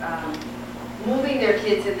moving their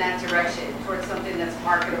kids in that direction towards something that's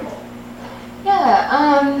marketable. Yeah,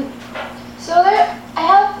 so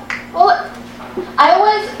I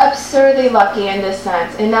was absurdly lucky in this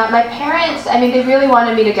sense, in that my parents, they really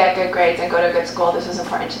wanted me to get good grades and go to a good school. This was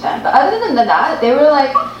important to them. But other than that, they were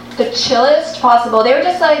like the chillest possible. They were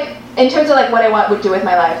just like, in terms of like what I would do with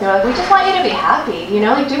my life, they were like, we just want you to be happy,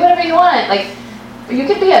 like do whatever you want. Like, you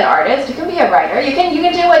could be an artist, you can be a writer, you can do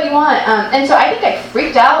what you want. And so I think I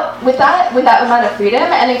freaked out with that amount of freedom.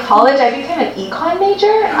 And in college, I became an econ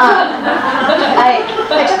major. I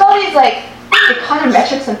took all these like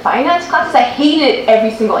econometrics and finance classes. I hated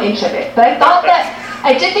every single inch of it. But I thought that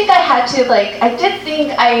I did think I had to I did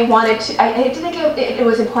think it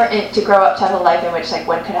was important to grow up to have a life in which like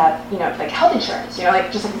one could have like health insurance,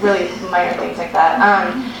 just like really minor things like that.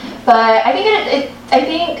 But I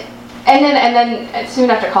think. And then soon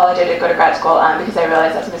after college, I did go to grad school because I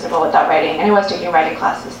realized I was miserable without writing, and I was taking writing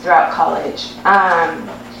classes throughout college.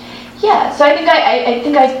 So I think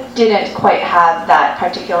I didn't quite have that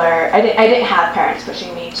particular. I didn't have parents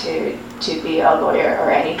pushing me to be a lawyer or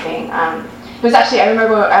anything. It was actually, I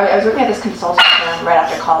remember I was working at this consulting firm right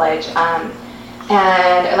after college,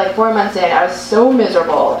 and like 4 months in, I was so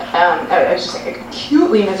miserable. I was just like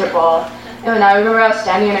acutely miserable. And I remember I was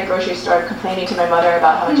standing in a grocery store complaining to my mother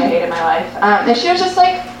about how much I hated my life. And she was just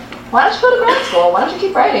like, why don't you go to grad school? Why don't you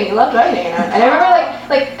keep writing? You loved writing. And I remember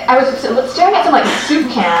like I was staring at some like soup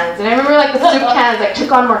cans. And I remember like the soup cans like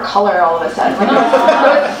took on more color all of a sudden. Like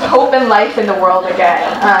there was hope and life in the world again.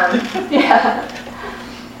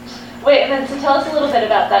 Wait, and then so tell us a little bit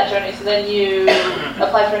about that journey. So then you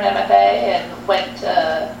applied for an MFA and went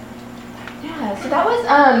to... Yeah, so that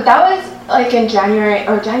was like in January,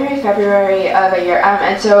 February of a year.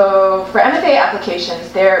 And so for MFA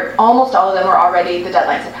applications, almost all of them were already, the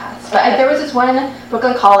deadlines had passed. But there was this one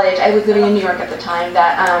Brooklyn College, I was living in New York at the time,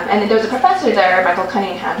 and there was a professor there, Michael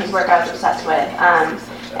Cunningham, whose work I was obsessed with.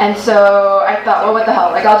 And so I thought, well, what the hell?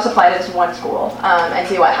 Like, I'll just apply to this one school and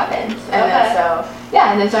see what happens. And then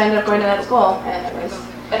so I ended up going to that school, and it was.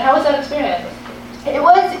 And how was that experience? It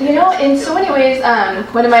was, in so many ways,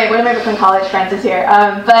 one of my Brooklyn College friends is here,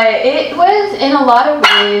 but it was, in a lot of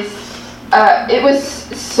ways, it was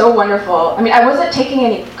so wonderful. I wasn't taking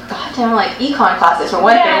any goddamn, econ classes for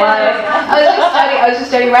one thing. I was just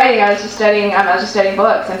studying writing, I was just studying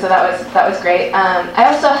books, and so that was great. I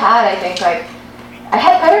also had, I think, I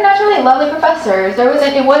had preternaturally lovely professors.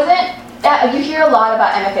 You hear a lot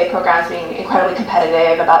about MFA programs being incredibly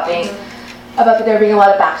competitive, about being about there being a lot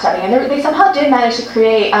of backstabbing, and they somehow did manage to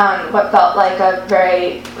create what felt like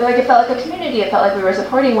it felt like a community. It felt like we were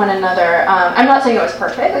supporting one another. I'm not saying it was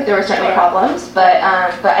perfect, like there were certainly problems, but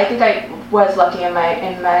I think I was lucky in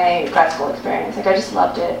my grad school experience. Like I just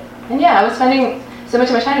loved it, and yeah, I was spending so much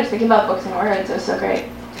of my time just thinking about books and words. It was so great.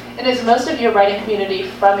 And is most of your writing community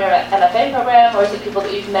from your MFA program, or is it people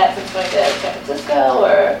that you've met since going to San Francisco,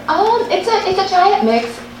 or? It's a giant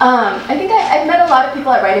mix. I think I've met a lot of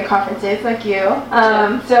people at writing conferences like you.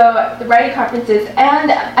 So the writing conferences,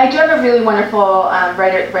 and I do have a really wonderful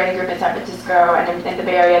writing group in San Francisco and in the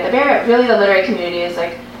Bay Area. The Bay Area, really, the literary community is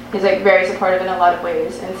very supportive in a lot of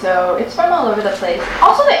ways, and so it's from all over the place.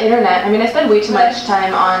 Also the internet. I mean, I spend way too much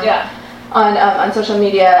time on social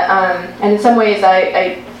media, and in some ways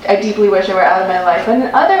I deeply wish I were out of my life. But in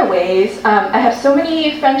other ways, I have so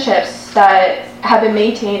many friendships that have been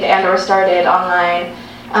maintained and or started online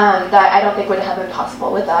that I don't think would have been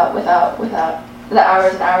possible without the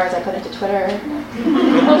hours and hours I put into Twitter.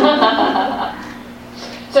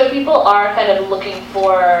 So if people are kind of looking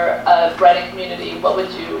for a writing community, what would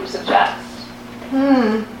you suggest?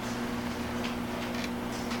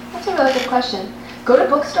 That's a really good question. Go to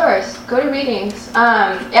bookstores, go to readings.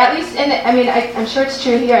 At least, I'm sure it's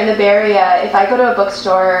true here in the Bay Area. If I go to a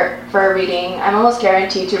bookstore for a reading, I'm almost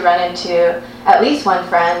guaranteed to run into at least one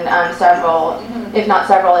friend, several, if not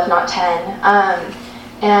 10.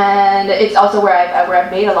 And it's also where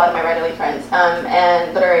I've made a lot of my writerly friends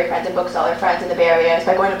and literary friends and bookseller friends in the Bay Area is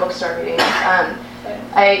by going to bookstore readings.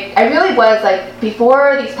 I really was, like,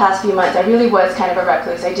 before these past few months, I really was kind of a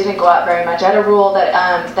recluse. I didn't go out very much. I had a rule that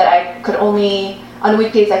I could only, on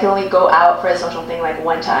weekdays, I could only go out for a social thing like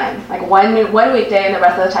one time. Like one weekday, and the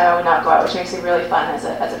rest of the time I would not go out, which makes it really fun as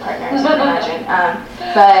a partner, as you can imagine.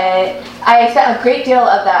 But I spent a great deal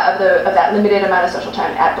of that limited amount of social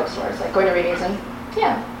time at bookstores, like going to readings and,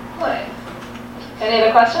 yeah. Nice. Any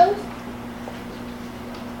other questions?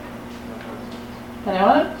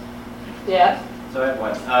 Anyone? Yeah. So I have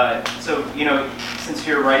one. So, since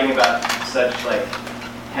you're writing about such like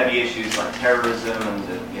heavy issues like terrorism and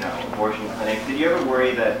the abortion clinic, did you ever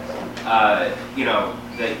worry that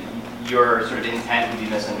that your sort of intent would be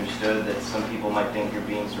misunderstood, that some people might think you're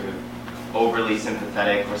being sort of overly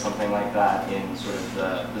sympathetic or something like that in sort of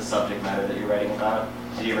the subject matter that you're writing about?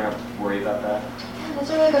 Did you ever have to worry about that? Yeah, that's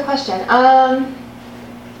a really good question.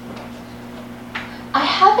 I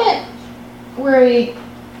haven't worried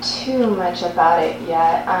too much about it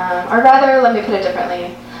yet, or rather, let me put it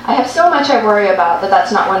differently. I have so much I worry about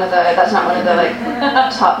that's not one of the like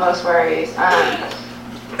topmost worries.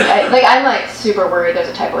 I'm like super worried there's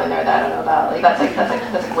a typo in there that I don't know about. Like that's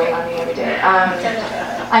like weighing on me every day.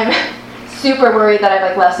 I'm super worried that I've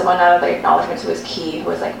like left someone out of the acknowledgements who was key, who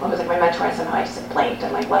was like my mentor, and somehow I just blanked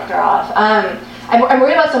and like left her off. I'm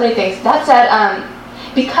worried about so many things. That said,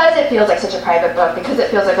 because it feels like such a private book, because it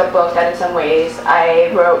feels like a book that in some ways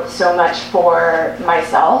I wrote so much for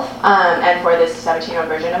myself and for this 17-year-old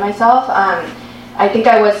version of myself, I think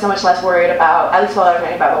I was so much less worried about, at least while I was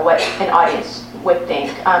writing about what an audience would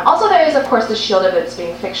think. Also, there is, of course, the shield of it's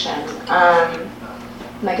being fiction.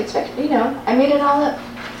 Like it's fiction, I made it all up.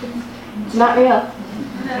 It's not real.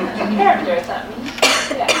 Characters, that means.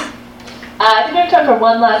 Yeah. I think we have time for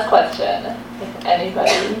one last question, if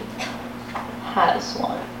anybody has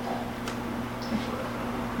one.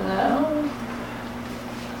 No?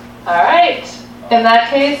 All right. In that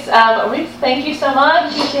case, Ruth, thank you so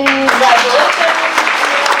much. Congratulations.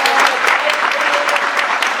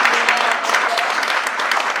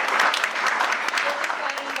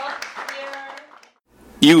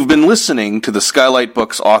 You've been listening to the Skylight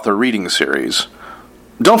Books author reading series.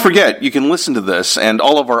 Don't forget, you can listen to this and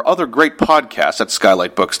all of our other great podcasts at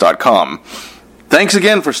skylightbooks.com. Thanks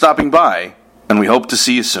again for stopping by, and we hope to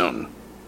see you soon.